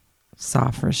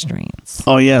soft restraints.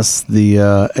 Oh yes, the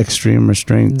extreme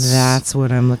restraints. That's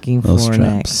what I'm looking those for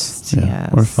straps. next. Yeah,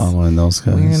 Yes. we're following those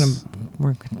guys.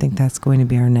 I think that's going to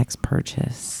be our next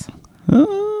purchase.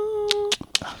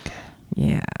 Okay.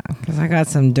 Yeah, because I got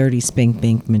some dirty spink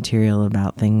bank material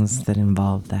about things that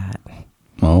involve that.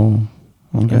 Oh,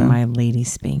 okay. In my lady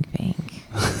spank bank.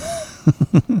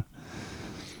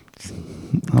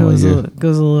 Goes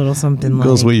a little something like.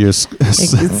 Goes with your.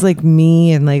 It's like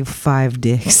me and like 5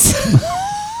 dicks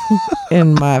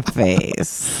in my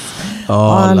face.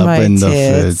 On my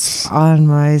tits, on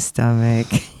my stomach.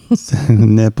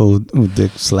 Nipple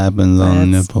dick slappings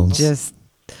on nipples. Just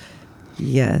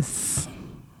yes.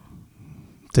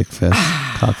 Dick fest,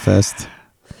 cock fest.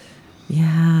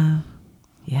 Yeah.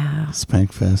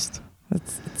 Spank fest.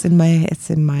 It's in my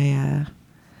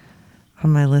on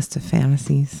my list of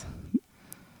fantasies.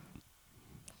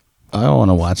 I want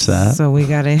to watch that. So we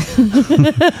gotta.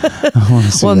 I want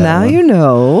to see well, that now one. you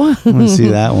know. I want to see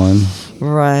that one.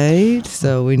 Right.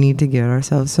 So we need to get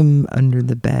ourselves some under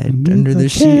the bed, under the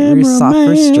sheet, cameraman. soft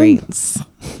restraints.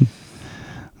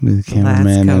 Be the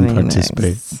cameraman and participate.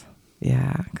 Next.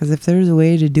 Yeah, because if there's a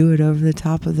way to do it over the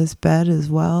top of this bed as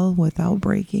well without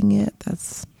breaking it,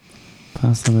 that's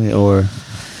possibly, or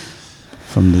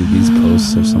from these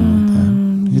posts or something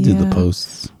like that. You do the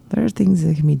posts. There are things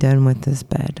that can be done with this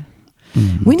bed.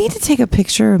 Mm-hmm. We need to take a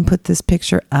picture and put this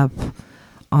picture up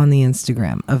on the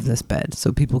Instagram of this bed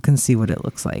so people can see what it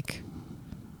looks like.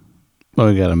 Well,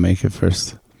 we gotta make it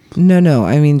first. No,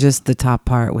 I mean just the top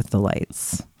part with the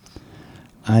lights.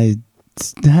 I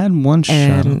had one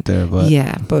shot up there, but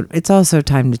yeah, but it's also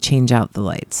time to change out the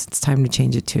lights. It's time to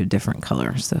change it to a different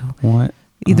color. So what?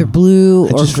 Either blue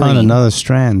or I just green. found another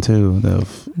strand too.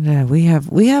 Yeah, we have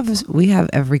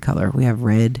every color. We have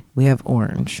red. We have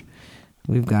orange.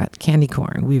 We've got candy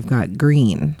corn. We've got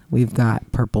green. We've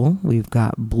got purple. We've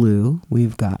got blue.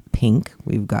 We've got pink.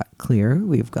 We've got clear.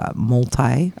 We've got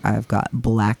multi. I've got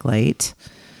black light.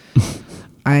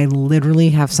 I literally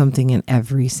have something in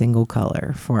every single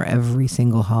color for every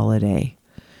single holiday.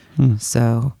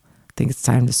 So I think it's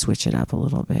time to switch it up a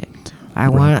little bit. I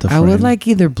would like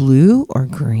either blue or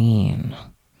green.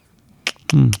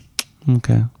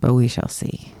 Okay. But we shall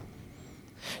see.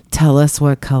 Tell us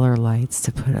what color lights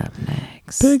to put up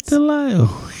next. Pick the light.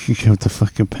 Oh, you got the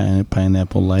fucking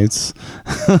pineapple lights.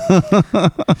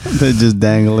 They're just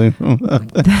dangling.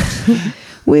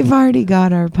 We've already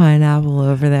got our pineapple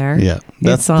over there. Yeah,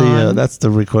 that's it's the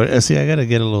record. See, I gotta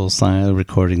get a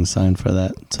recording sign for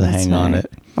that to hang on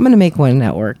it. I'm gonna make one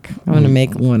at work. I'm gonna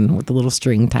make one with a little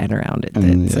string tied around it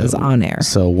that says on air.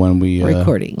 So when we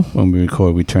recording, when we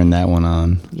record, we turn that one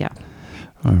on. Yeah.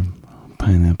 Our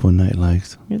pineapple night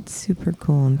light. It's super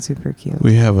cool and super cute.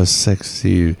 We have a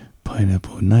sexy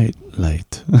pineapple night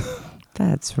light.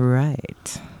 That's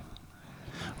right.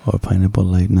 Or pineapple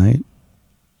light night.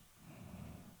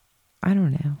 I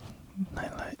don't know. Light.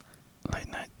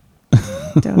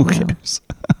 Don't Who know. cares?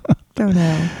 Don't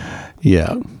know.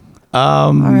 Yeah.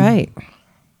 All right.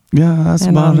 Yeah, that's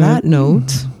and about on it. that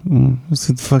note, let's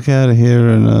get the fuck out of here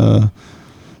and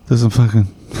do some fucking.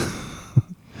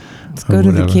 Let's go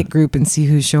to the Kit group and see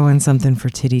who's showing something for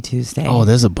Titty Tuesday. Oh,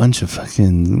 there's a bunch of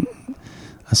fucking.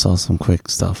 I saw some quick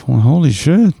stuff. Oh, holy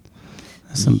shit!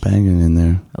 There's some banging in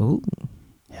there. Oh,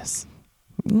 yes.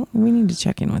 Well, we need to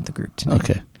check in with the group tonight.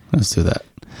 Okay, let's do that.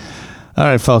 All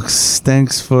right, folks.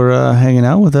 Thanks for hanging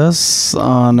out with us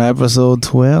on episode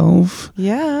 12.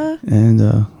 Yeah.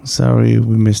 And sorry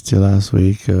we missed you last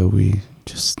week. We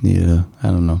just needed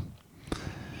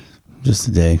just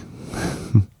a day.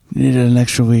 Needed an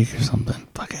extra week or something.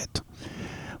 Fuck it.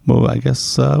 Well, I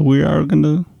guess we are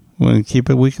gonna keep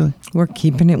it weekly. We're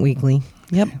keeping it weekly.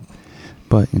 Yep.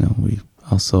 But we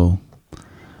also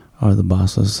are the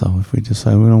bosses, so if we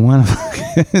decide we don't want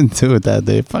to do it that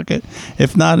day, fuck it.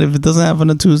 If not, if it doesn't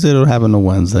happen on Tuesday, it'll happen on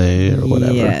Wednesday or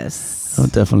whatever. Yes. I'll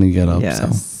definitely get up.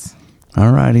 Yes. So,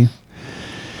 alrighty.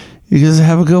 You guys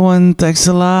have a good one. Thanks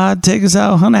a lot. Take us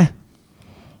out, honey.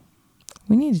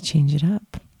 We need to change it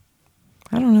up.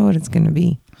 I don't know what it's going to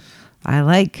be. I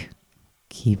like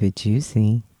keep it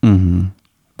juicy. Mm-hmm.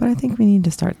 But I think we need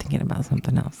to start thinking about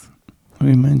something else.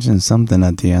 We mentioned something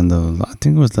at the end of, I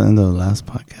think it was the end of the last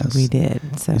podcast. We did.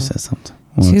 So you said something.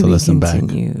 I want to listen back.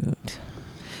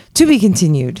 To be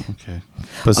continued. Okay.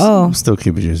 But still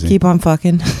keep it juicy. Keep on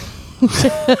fucking.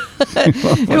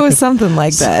 It was something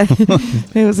like that.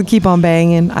 It was a keep on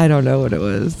banging. I don't know what it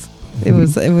was. It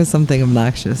was something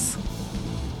obnoxious.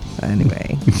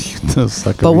 Anyway.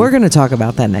 But we're going to talk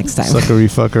about that next time. Suckery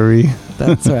fuckery.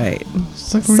 That's right.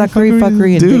 Suckery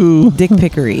fuckery and dick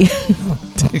pickery.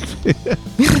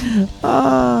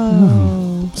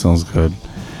 Oh. Sounds good.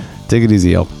 Take it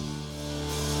easy, y'all.